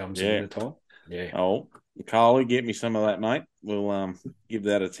 when it comes in the time. Yeah. Oh, Carly, get me some of that, mate. We'll give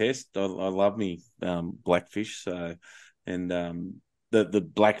that a test. I love me blackfish. So, and the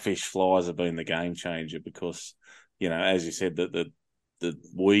blackfish flies have been the game changer because, as you said, the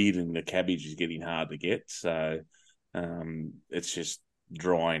weed and the cabbage is getting hard to get. So, it's just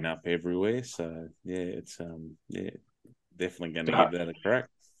drying up everywhere. So yeah, it's definitely going to give that a crack.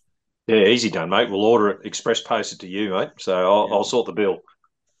 Yeah, easy done, mate. We'll order it, express post it to you, mate. So I'll sort the bill.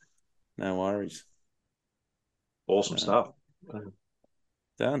 No worries. Awesome stuff.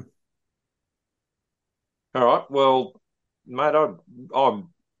 Done. All right. Well, mate, I'm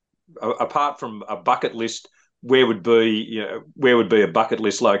apart from a bucket list, where would be a bucket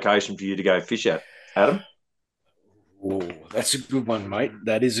list location for you to go fish at, Adam? Oh, that's a good one, mate.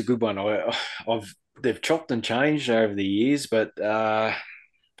 That is a good one. I've they've chopped and changed over the years, but I'd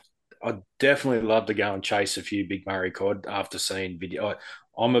definitely love to go and chase a few big Murray cod after seeing video.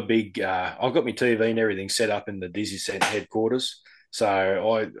 I'm a big. I've got my TV and everything set up in the Dizzy Scent headquarters.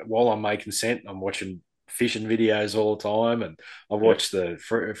 So while I'm making scent, I'm watching fishing videos all the time, and I watch the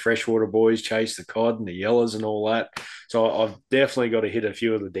freshwater boys chase the cod and the yellers and all that. So I've definitely got to hit a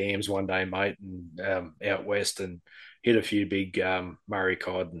few of the dams one day, mate, and out west and hit a few big Murray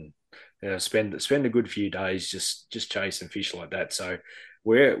cod and spend a good few days just chasing fish like that. So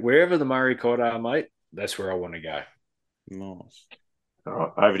wherever the Murray cod are, mate, that's where I want to go. Nice. All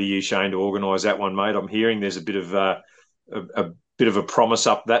right, over to you, Shane, to organise that one, mate. I'm hearing there's a bit of a promise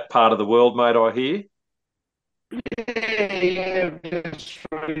up that part of the world, mate. I hear. Yeah.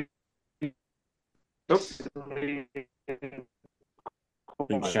 Oops. I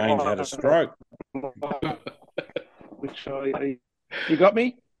think Shane's had a stroke. You got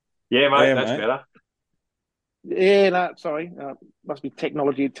me? Yeah, mate, Yeah, that's mate. better. Yeah, no, sorry. Must be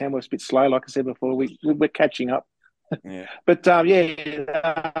technology at 10 was a bit slow, like I said before. We're catching up. Yeah. But 2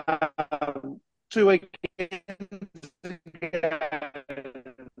 weekends ago,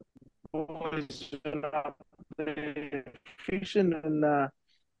 boys went up there fishing and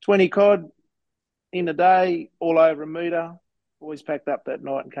 20 cod in a day, all over a metre. Boys packed up that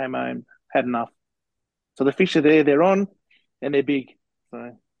night and came home, had enough. So the fish are there, they're on, and they're big.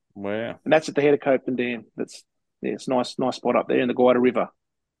 So, Wow. and that's at the head of Copeland Dam. It's a nice spot up there in the Guida River.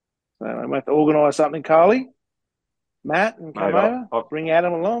 So I'm going to have to organise something, Carly, Matt, and come over. Bring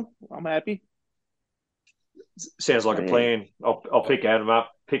Adam along. I'm happy. Sounds like a plan. I'll pick Adam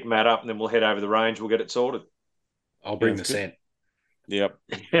up, pick Matt up, and then we'll head over the range. We'll get it sorted. I'll bring the scent. Yep.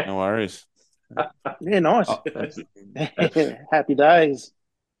 No worries. Yeah, nice. That's Happy days.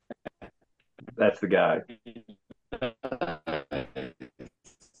 That's the go.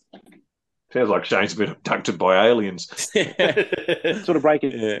 Sounds like Shane's been abducted by aliens. Sort of break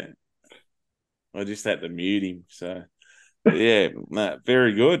it. Yeah. I just had to mute him. So, yeah, no,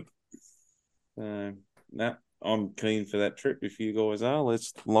 very good. No, I'm keen for that trip. If you guys are,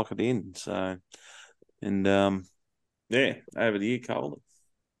 let's lock it in. So, and yeah, over to you, Cole.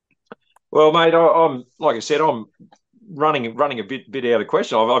 Well, mate, I'm like I said, I'm running a bit out of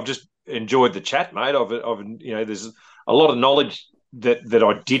question. I've just enjoyed the chat, mate. I've there's a lot of knowledge that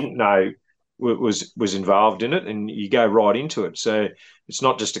I didn't know was involved in it, and you go right into it. So it's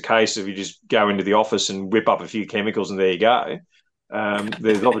not just a case of you just go into the office and whip up a few chemicals and there you go.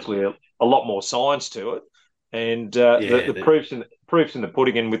 There's obviously a lot more science to it, and the proofs in the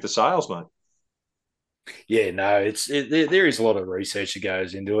pudding and with the sales, mate. Yeah, no, there is a lot of research that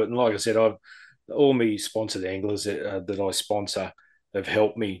goes into it, and like I said, all my sponsored anglers that I sponsor have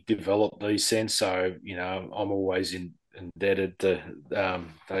helped me develop these scents. So I'm always indebted to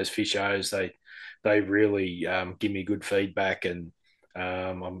those Fishos. They really give me good feedback, and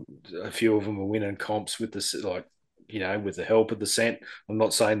a few of them are winning comps with with the help of the scent. I'm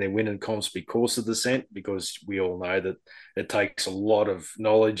not saying they're winning comps because of the scent, because we all know that it takes a lot of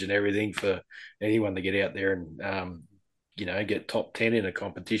knowledge and everything for anyone to get out there and get top 10 in a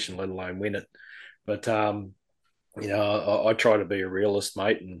competition, let alone win it. But I try to be a realist,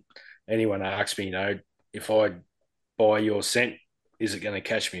 mate, and anyone asks me, if I buy your scent, is it going to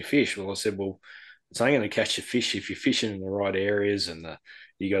catch me fish? Well, I said, it's only going to catch you fish if you're fishing in the right areas and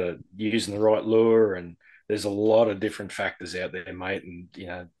you got to using the right lure, and there's a lot of different factors out there, mate. And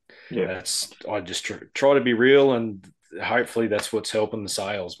I just try to be real, and hopefully that's what's helping the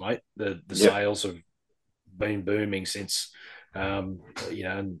sales, mate. The sales have been booming since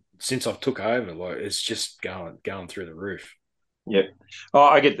since I've took over. Like, it's just going through the roof. Yeah. Oh,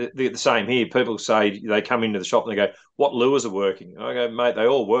 I get the same here. People say they come into the shop and they go, "What lures are working?" I go, "Mate, they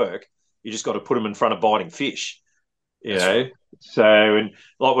all work. You just got to put them in front of biting fish." Right. So, and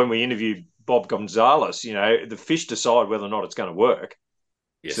like when we interviewed Bob Gonzalez, the fish decide whether or not it's going to work.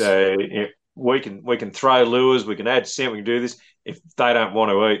 Yes. So we can throw lures, we can add scent, we can do this. If they don't want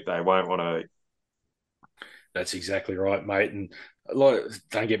to eat, they won't want to eat. That's exactly right, mate. And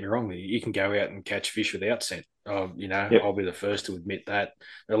don't get me wrong, you can go out and catch fish without scent. I'll be the first to admit that.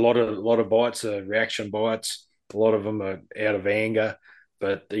 A lot of bites are reaction bites. A lot of them are out of anger,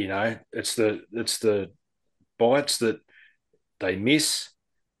 but it's the bites that they miss,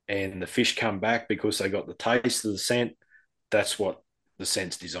 and the fish come back because they got the taste of the scent. That's what the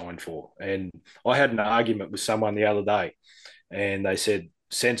scent's designed for. And I had an argument with someone the other day, and they said,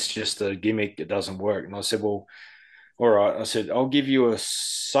 scent's just a gimmick. It doesn't work. And I said, well, all right. I said, I'll give you a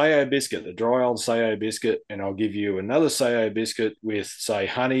Sayo biscuit, the dry old Sayo biscuit, and I'll give you another Sayo biscuit with, say,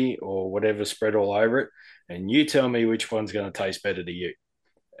 honey or whatever spread all over it. And you tell me which one's going to taste better to you.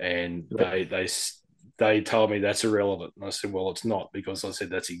 And they told me that's irrelevant. And I said, well, it's not, because I said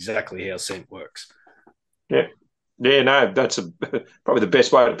that's exactly how scent works. Yeah. Yeah, no, that's probably the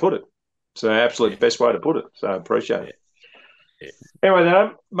best way to put it. It's the absolute best way to put it. So I appreciate it. Yeah. Anyway,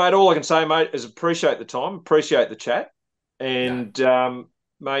 then, mate, all I can say, mate, is appreciate the time, appreciate the chat. And,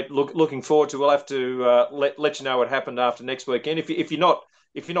 mate, looking forward to, we'll have to let you know what happened after next weekend. If you're not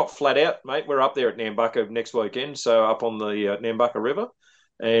flat out, mate, we're up there at Nambucca next weekend, so up on the Nambucca River.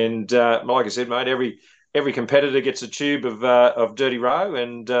 And like I said, mate, every competitor gets a tube of Dirty Row,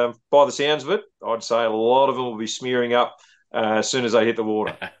 and by the sounds of it, I'd say a lot of them will be smearing up as soon as they hit the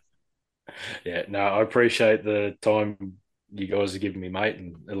water. Yeah, no, I appreciate the time you guys are giving me, mate,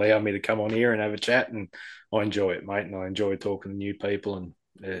 and allow me to come on here and have a chat. And I enjoy it, mate, and I enjoy talking to new people, and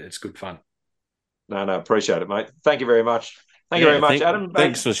it's good fun. No, appreciate it, mate. Thank you very much. Thank you very much, Adam.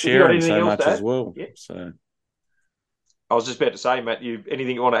 Thanks for sharing so much as well. Yeah. So I was just about to say, Matt,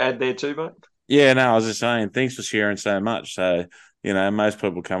 anything you want to add there too, mate? Yeah, no, I was just saying, thanks for sharing so much. So, most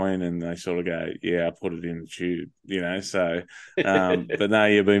people come in and they sort of go, yeah, I put it in the tube, so, but no,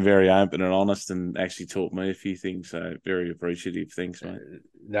 you've been very open and honest and actually taught me a few things. So very appreciative. Thanks, mate.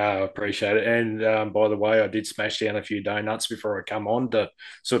 No, I appreciate it. And by the way, I did smash down a few donuts before I come on to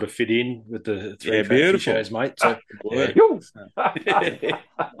sort of fit in with the three beautiful shows, mate. So,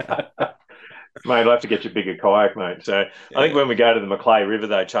 Mate, I'll have to get you a bigger kayak, mate. So I think when we go to the Macleay River,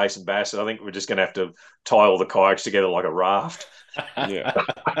 though, chasing bass, I think we're just going to have to tie all the kayaks together like a raft. Yeah.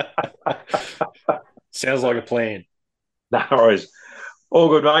 Sounds like a plan. No worries. All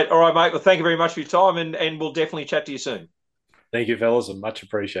good, mate. All right, mate. Well, thank you very much for your time, and we'll definitely chat to you soon. Thank you, fellas, and much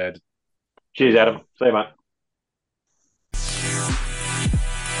appreciated. Cheers, Adam. See you, mate.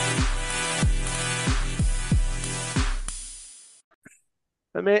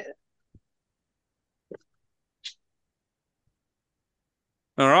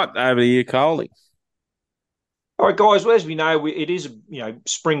 All right, over to you, Coley. All right, guys. Well, as we know, it is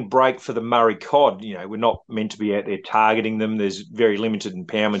spring break for the Murray cod. We're not meant to be out there targeting them. There's very limited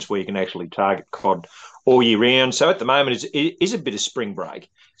impoundments where you can actually target cod all year round. So at the moment, it is a bit of spring break.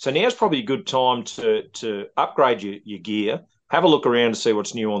 So now's probably a good time to upgrade your gear, have a look around to see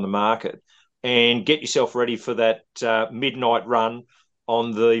what's new on the market, and get yourself ready for that midnight run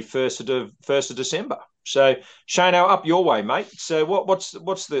on the 1st of December. So, Shano, up your way, mate. So what's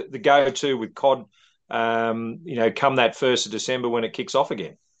the go-to with cod, come that 1st of December when it kicks off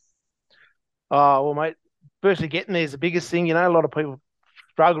again? Oh, well, mate, firstly getting there is the biggest thing. A lot of people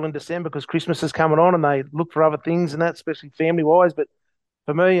struggle in December because Christmas is coming on and they look for other things and that, especially family-wise. But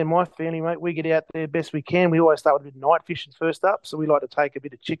for me and my family, mate, we get out there best we can. We always start with a bit of night fishing first up. So we like to take a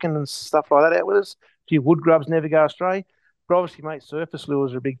bit of chicken and stuff like that out with us. A few wood grubs never go astray. But obviously, mate, surface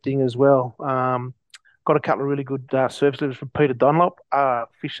lures are a big thing as well. Got a couple of really good surface lures from Peter Dunlop,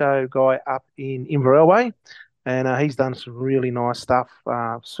 Fisho guy up in Inverell Way. And he's done some really nice stuff,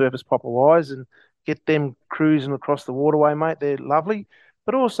 surface popper-wise, and get them cruising across the waterway, mate. They're lovely.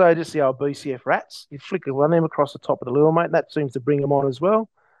 But also just the old BCF rats. You flicker one of them across the top of the lure, mate, and that seems to bring them on as well.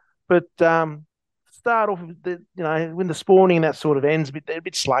 But start off with when the spawning that sort of ends, they're a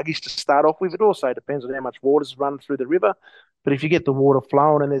bit sluggish to start off with. It also depends on how much water's run through the river. But if you get the water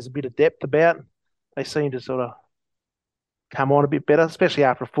flowing and there's a bit of depth about, they seem to sort of come on a bit better, especially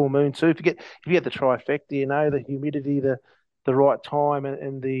after a full moon too. If you get the trifecta, the humidity, the right time,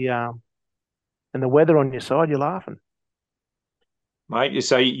 and the weather on your side, you're laughing. Mate, you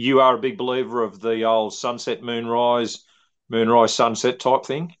say you are a big believer of the old sunset, moonrise, sunset type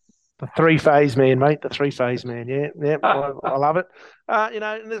thing? The three-phase man, mate. The three-phase man. Yeah. I love it.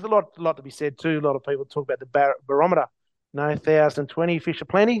 And there's a lot to be said too. A lot of people talk about the barometer. 1,020 fish are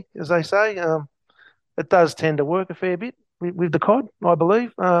plenty, as they say. It does tend to work a fair bit with the cod, I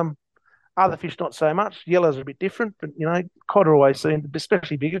believe. Other fish, not so much. Yellows are a bit different, but, cod are always seen,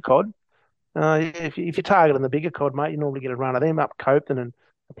 especially bigger cod. If you're targeting the bigger cod, mate, you normally get a run of them up Copeton and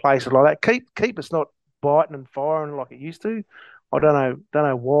places like that. Keep us not biting and firing like it used to. I don't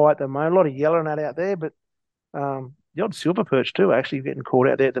know why at the moment. A lot of yellow and that out there, but the odd silver perch too actually getting caught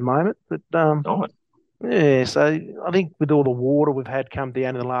out there at the moment. But yeah, so I think with all the water we've had come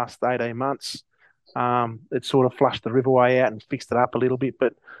down in the last 18 months, it sort of flushed the riverway out and fixed it up a little bit.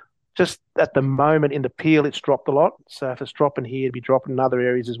 But just at the moment in the Peel, it's dropped a lot. So if it's dropping here, it'd be dropping in other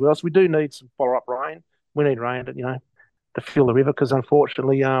areas as well. So we do need some follow-up rain. We need rain to fill the river because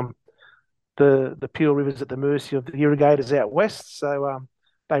unfortunately the Peel River's at the mercy of the irrigators out west. So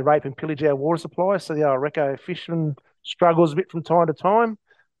they rape and pillage our water supply. So the Reco fisherman struggles a bit from time to time.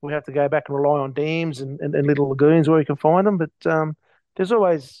 We have to go back and rely on dams and little lagoons where we can find them. But there's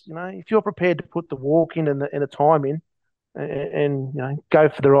always, if you're prepared to put the walk in and the time in, and go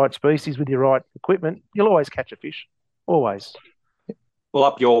for the right species with your right equipment, you'll always catch a fish. Always. Well,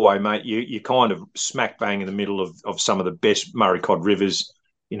 up your way, mate, you kind of smack bang in the middle of some of the best Murray cod rivers,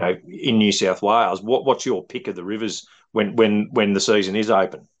 in New South Wales. What's your pick of the rivers when the season is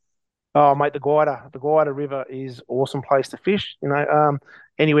open? Oh, mate, the Guida River is awesome place to fish.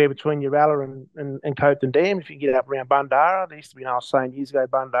 Anywhere between Uralla and Copeton Dam. If you get up around Bundara, there used to be I was saying years ago,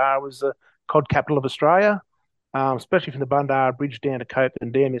 Bundara was the cod capital of Australia. Especially from the Bundara Bridge down to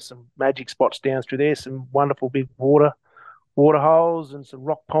Copeton Dam, there's some magic spots down through there, some wonderful big water holes and some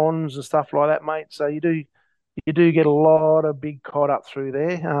rock ponds and stuff like that, mate. So you do get a lot of big cod up through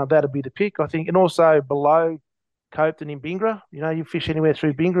there. That'd be the pick, I think. And also below Copeton in Bingra, you fish anywhere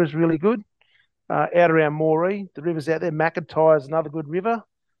through Bingra is really good. Out around Moree, the rivers out there, McIntyre is another good river.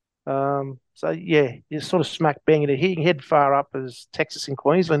 So yeah, you're sort of smack bang in it here. You can head far up as Texas and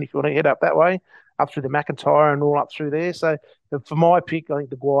Queensland if you want to head up that way, up through the McIntyre and all up through there. So for my pick, I think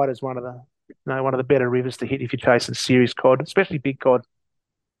the Guide is one of the better rivers to hit if you're chasing serious cod, especially big cod.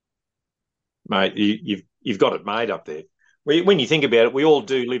 Mate, you've got it made up there. When you think about it, we all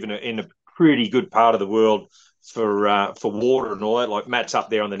do live in a pretty good part of the world for water and all that. Like Matt's up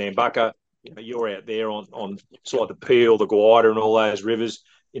there on the Nambucca, you're out there on sort of the Peel, the Guida, and all those rivers.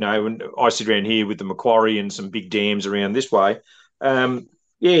 And I sit around here with the Macquarie and some big dams around this way. So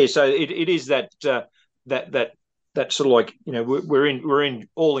it is that sort of like we're in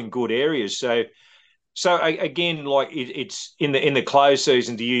all in good areas. So again, like it's in the close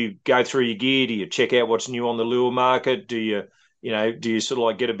season. Do you go through your gear? Do you check out what's new on the lure market? Do you sort of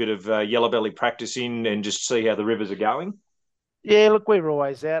like get a bit of yellow belly practice in and just see how the rivers are going? Yeah, look, we were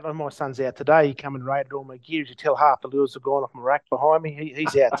always out. And my son's out today. He come and raided all my gear. You tell half the lures have gone off my rack behind me.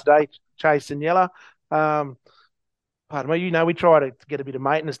 He's out today chasing yellow. Pardon me, we try to get a bit of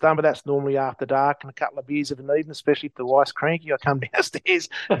maintenance done, but that's normally after dark and a couple of beers of an evening, especially if the wife's cranky. I come downstairs.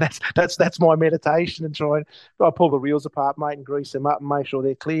 That's my meditation and I pull the reels apart, mate, and grease them up and make sure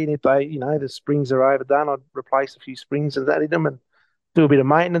they're clean. If they, the springs are overdone, I'd replace a few springs and that in them and do a bit of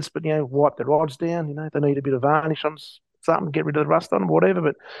maintenance, but, wipe the rods down. They need a bit of varnish on something, get rid of the rust on them, whatever.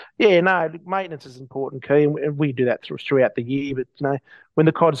 But yeah, no, maintenance is important, key, and we do that throughout the year. But when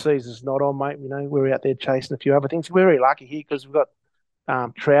the cod season's not on, mate, we're out there chasing a few other things. We're very lucky here because we've got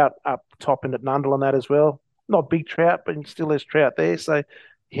trout up top and at Nundle and that as well. Not big trout, but still there's trout there. So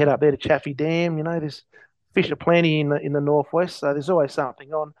you head up there to Chaffey Dam. There's fish aplenty in the northwest, so there's always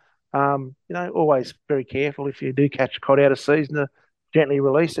something on. Always very careful if you do catch a cod out of season to gently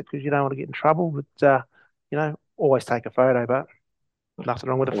release it because you don't want to get in trouble. But always take a photo, but nothing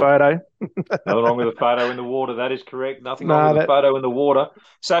wrong with a photo. Nothing wrong with a photo in the water. That is correct. Nothing wrong with a photo in the water.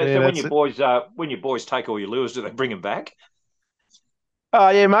 So when your boys take all your lures, do they bring them back?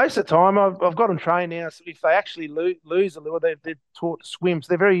 Yeah, most of the time I've got them trained now. So if they actually lose a lure, they're taught to swim. So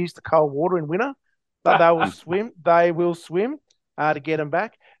they're very used to cold water in winter, but they will swim. They will swim to get them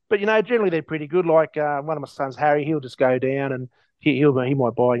back. But generally they're pretty good. Like one of my sons, Harry, he'll just go down and he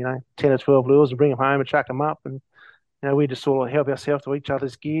might buy 10 or 12 lures and bring them home and chuck them up and. We just sort of help ourselves to each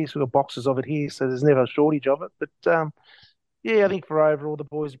other's gears. We've got boxes of it here, so there's never a shortage of it. But, I think for overall, the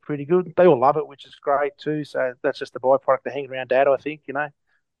boys are pretty good. They all love it, which is great too. So that's just the byproduct of hanging around Dad, I think,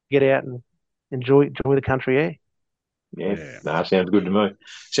 get out and enjoy the country air. Yeah. No, sounds good to me.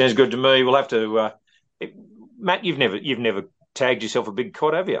 Sounds good to me. We'll have to Matt, you've never tagged yourself a big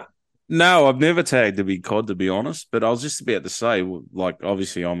cod, have you? No, I've never tagged a big cod, to be honest. But I was just about to say, like,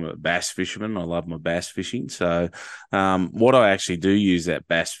 obviously I'm a bass fisherman. I love my bass fishing. So what I actually do use that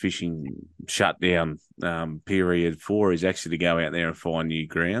bass fishing shutdown period for is actually to go out there and find new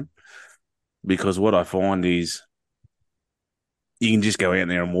ground. Because what I find is you can just go out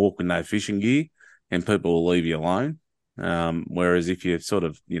there and walk with no fishing gear and people will leave you alone. Whereas if you're sort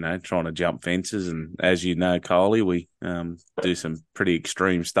of, trying to jump fences, and as you know, Kylie, we do some pretty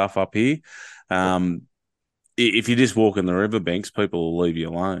extreme stuff up here. If you just walk in the riverbanks, people will leave you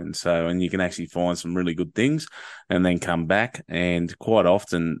alone. So, and you can actually find some really good things and then come back. And quite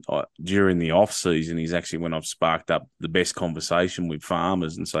often during the off season is actually when I've sparked up the best conversation with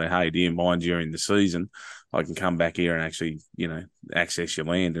farmers and say, hey, do you mind during the season? I can come back here and actually, access your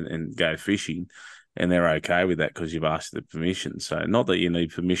land and go fishing. And they're okay with that because you've asked the permission. So not that you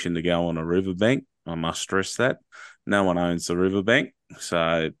need permission to go on a riverbank. I must stress that. No one owns the riverbank.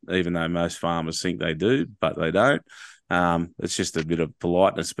 So even though most farmers think they do, but they don't, it's just a bit of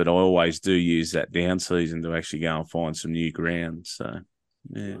politeness. But I always do use that down season to actually go and find some new ground. So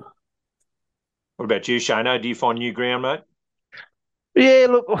Yeah. What about you, Shano? Do you find new ground, mate? Yeah,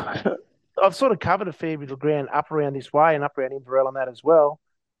 look, I've sort of covered a fair bit of ground up around this way and up around Inverell and that as well.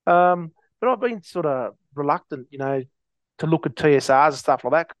 But I've been sort of reluctant, to look at TSRs and stuff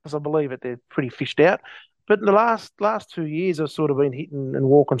like that because I believe that they're pretty fished out. But in the last 2 years, I've sort of been hitting and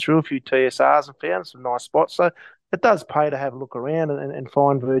walking through a few TSRs and found some nice spots. So it does pay to have a look around and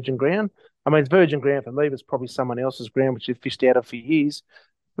find virgin ground. I mean, it's virgin ground for me, but it's probably someone else's ground which they've fished out of for years.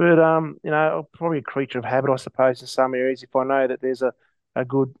 But probably a creature of habit, I suppose, in some areas. If I know that there's a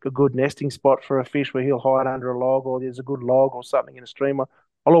good nesting spot for a fish where he'll hide under a log, or there's a good log or something in a stream,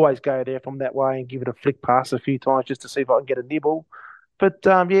 I'll always go there from that way and give it a flick past a few times just to see if I can get a nibble. But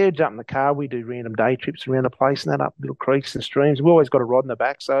yeah, jump in the car. We do random day trips around the place and that up little creeks and streams. We always got a rod in the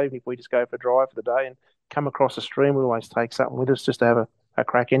back, so even if we just go for a drive for the day and come across a stream, we always take something with us just to have a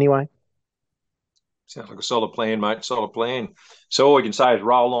crack anyway. Sounds like a solid plan, mate. Solid plan. So all we can say is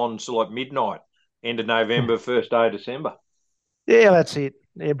roll on to like midnight, end of November, first day of December. Yeah, that's it.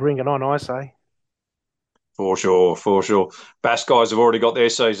 Yeah, bring it on, I say. For sure, for sure. Bass guys have already got their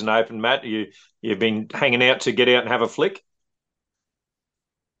season open, Matt. You've been hanging out to get out and have a flick?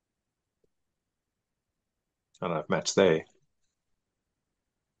 I don't know if Matt's there.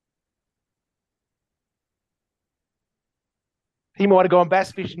 He might have gone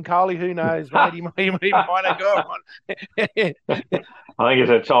bass fishing, Carly. Who knows, mate? He might have gone. I think it's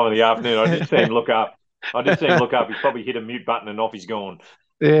that time of the afternoon. I did see him look up. He's probably hit a mute button and off he's gone.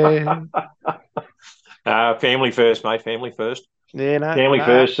 Yeah. Family first, mate. Family first. Yeah, no. Family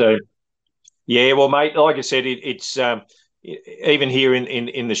first. So, yeah, well, mate, like I said, it's even here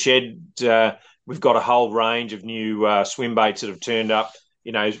in the shed, we've got a whole range of new swim baits that have turned up.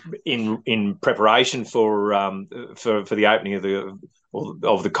 In preparation for the opening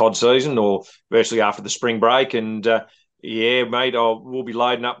of the cod season, or virtually after the spring break, and yeah, mate, we'll be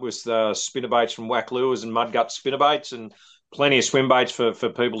loading up with spinner baits from Whack Lures and Mudgut spinner baits, and plenty of swim baits for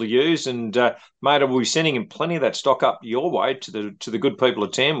people to use. And mate, we'll be sending in plenty of that stock up your way to the good people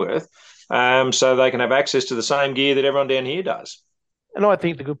of Tamworth, so they can have access to the same gear that everyone down here does. And I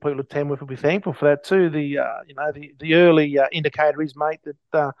think the good people of Tamworth will be thankful for that too. The early indicator is, mate, that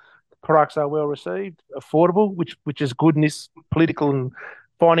the products are well received, affordable, which is good in this political and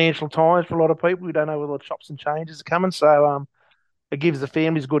financial times for a lot of people who don't know whether the chops and changes are coming. So it gives the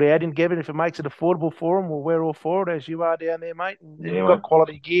families good outing, Gavin. If it makes it affordable for them, well, we're all for it, as you are down there, mate. And you've got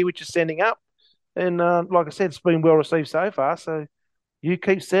quality gear which is sending up, and like I said, it's been well received so far. So you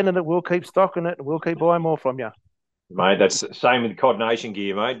keep sending it, we'll keep stocking it, and we'll keep buying more from you. Mate, that's the same with the Cod Nation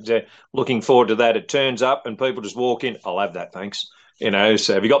gear, mate. Looking forward to that. It turns up and people just walk in. I'll have that, thanks. So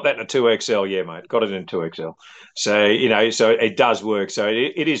have you got that in a 2XL? Yeah, mate, got it in 2XL. So, so it does work. So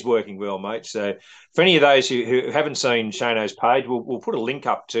it is working well, mate. So for any of those who haven't seen Shano's page, we'll put a link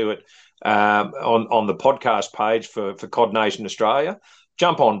up to it on the podcast page for Cod Nation Australia.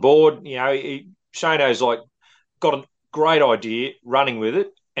 Jump on board. Shano's got a great idea, running with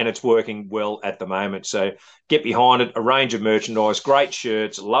it, and it's working well at the moment. So get behind it. A range of merchandise, great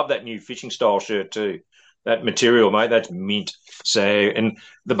shirts. Love that new fishing style shirt too. That material, mate, that's mint. So, and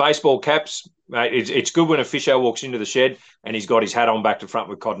the baseball caps, mate, it's good when a fisher walks into the shed and he's got his hat on back to front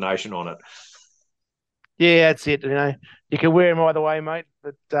with Cod Nation on it. Yeah, that's it. You can wear them either way, mate.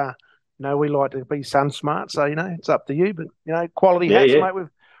 But we like to be sun smart, so it's up to you. But quality hats, mate.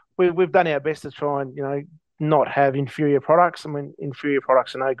 We've done our best to try and not have inferior products. I mean, inferior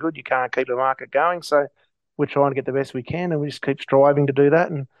products are no good. You can't keep the market going. So we're trying to get the best we can, and we just keep striving to do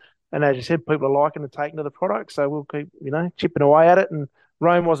that. And as you said, people are liking and taking to the product. So we'll keep, chipping away at it. And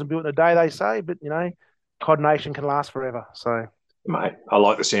Rome wasn't built in a day, they say, but, Cod Nation can last forever. So, mate, I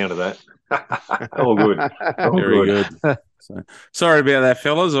like the sound of that. All good. Very good. So, sorry about that,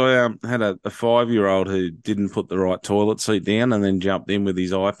 fellas. I had a 5-year-old who didn't put the right toilet seat down and then jumped in with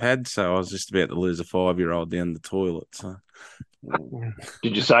his iPad. So I was just about to lose a 5-year-old down the toilet. So.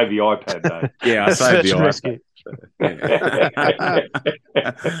 Did you save the iPad, though? Yeah, I saved the iPad.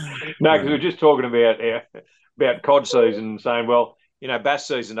 No, because we were just talking about cod season and saying, well, bass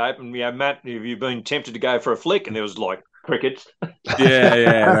season open. Matt, have you been tempted to go for a flick? And there was crickets.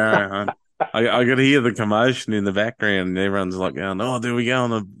 Yeah. No, I could hear the commotion in the background, and everyone's like, "Oh, do we go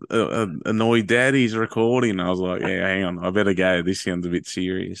on a annoy Daddy's recording?" I was like, "Yeah, hang on, I better go. This sounds a bit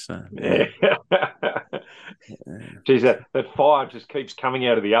serious." So, yeah. Geez, that fire just keeps coming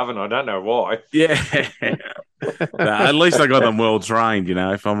out of the oven. I don't know why. Yeah. At least I got them well trained.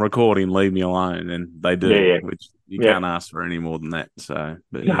 If I'm recording, leave me alone, and they do, which you can't ask for any more than that. So,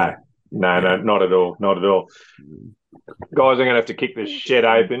 but, no, not at all, not at all. Guys, I'm going to have to kick this shed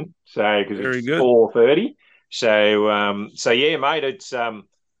open, because it's 4:30. So yeah, mate, it's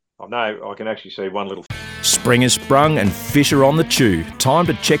I know I can actually see one little. Spring has sprung and fish are on the chew. Time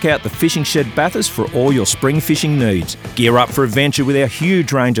to check out the Fishing Shed Bathurst for all your spring fishing needs. Gear up for adventure with our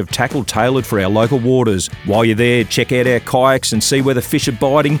huge range of tackle tailored for our local waters. While you're there, check out our kayaks and see where the fish are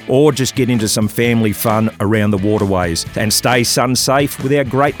biting, or just get into some family fun around the waterways. And stay sun safe with our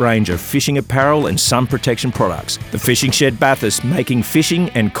great range of fishing apparel and sun protection products. The Fishing Shed Bathurst, making fishing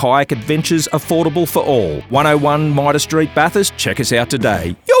and kayak adventures affordable for all. 101 Mitre Street, Bathurst. Check us out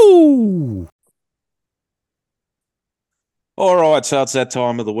today. Yo! All right, so it's that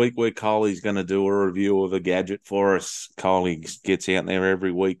time of the week where Kylie's going to do a review of a gadget for us. Kylie gets out there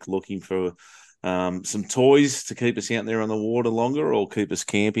every week looking for some toys to keep us out there on the water longer or keep us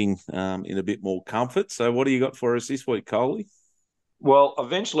camping in a bit more comfort. So what do you got for us this week, Kylie? Well,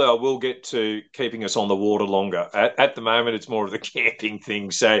 eventually I will get to keeping us on the water longer. At the moment, it's more of the camping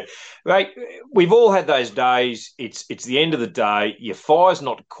thing. So, mate, we've all had those days. It's the end of the day. Your fire's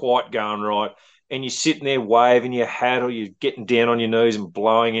not quite going right. And you're sitting there waving your hat or you're getting down on your knees and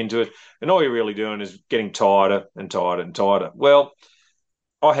blowing into it. And all you're really doing is getting tighter and tighter and tighter. Well,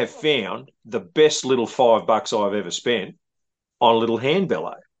 I have found the best little $5 I've ever spent on a little hand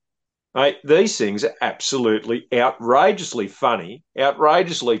bellow. Mate, these things are absolutely outrageously funny,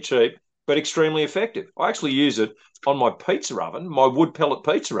 outrageously cheap, but extremely effective. I actually use it on my pizza oven, my wood pellet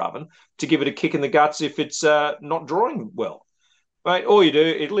pizza oven, to give it a kick in the guts if it's not drawing well. Mate, all you do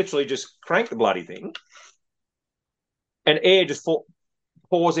is literally just crank the bloody thing and air just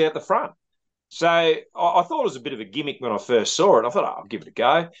pours out the front. So I thought it was a bit of a gimmick when I first saw it. I thought, I'll give it a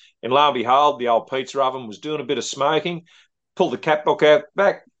go. And lo and behold, the old pizza oven was doing a bit of smoking, pulled the cap block out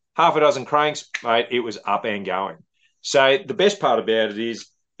back, half a dozen cranks, mate, it was up and going. So the best part about it is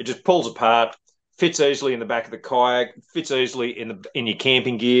it just pulls apart, fits easily in the back of the kayak, fits easily in your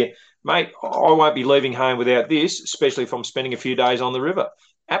camping gear. Mate, I won't be leaving home without this, especially if I'm spending a few days on the river.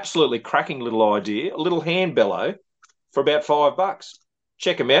 Absolutely cracking little idea, a little hand bellow for about $5.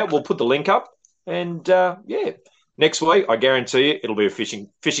 Check them out. We'll put the link up. And, yeah, next week, I guarantee you it'll be a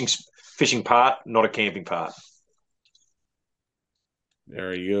fishing part, not a camping part.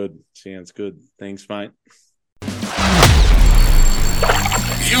 Very good. Sounds good. Thanks, mate.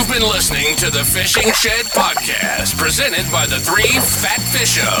 You've been listening to the Fishing Shed Podcast, presented by the three Fat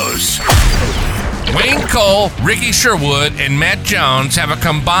Fishos. Wayne Cole, Ricky Sherwood, and Matt Jones have a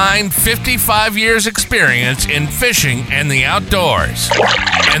combined 55 years experience in fishing and the outdoors.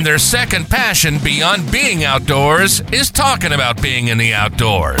 And their second passion beyond being outdoors is talking about being in the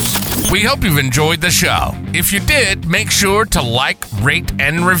outdoors. We hope you've enjoyed the show. If you did, make sure to like, rate,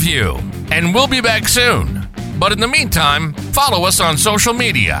 and review. And we'll be back soon. But in the meantime, follow us on social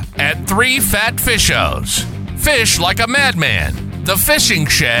media at 3 Fat Fishos. Fish like a madman, the Fishing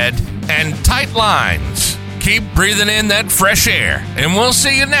Shed, and Tight Lines. Keep breathing in that fresh air, and we'll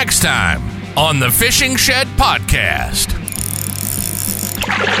see you next time on the Fishing Shed Podcast.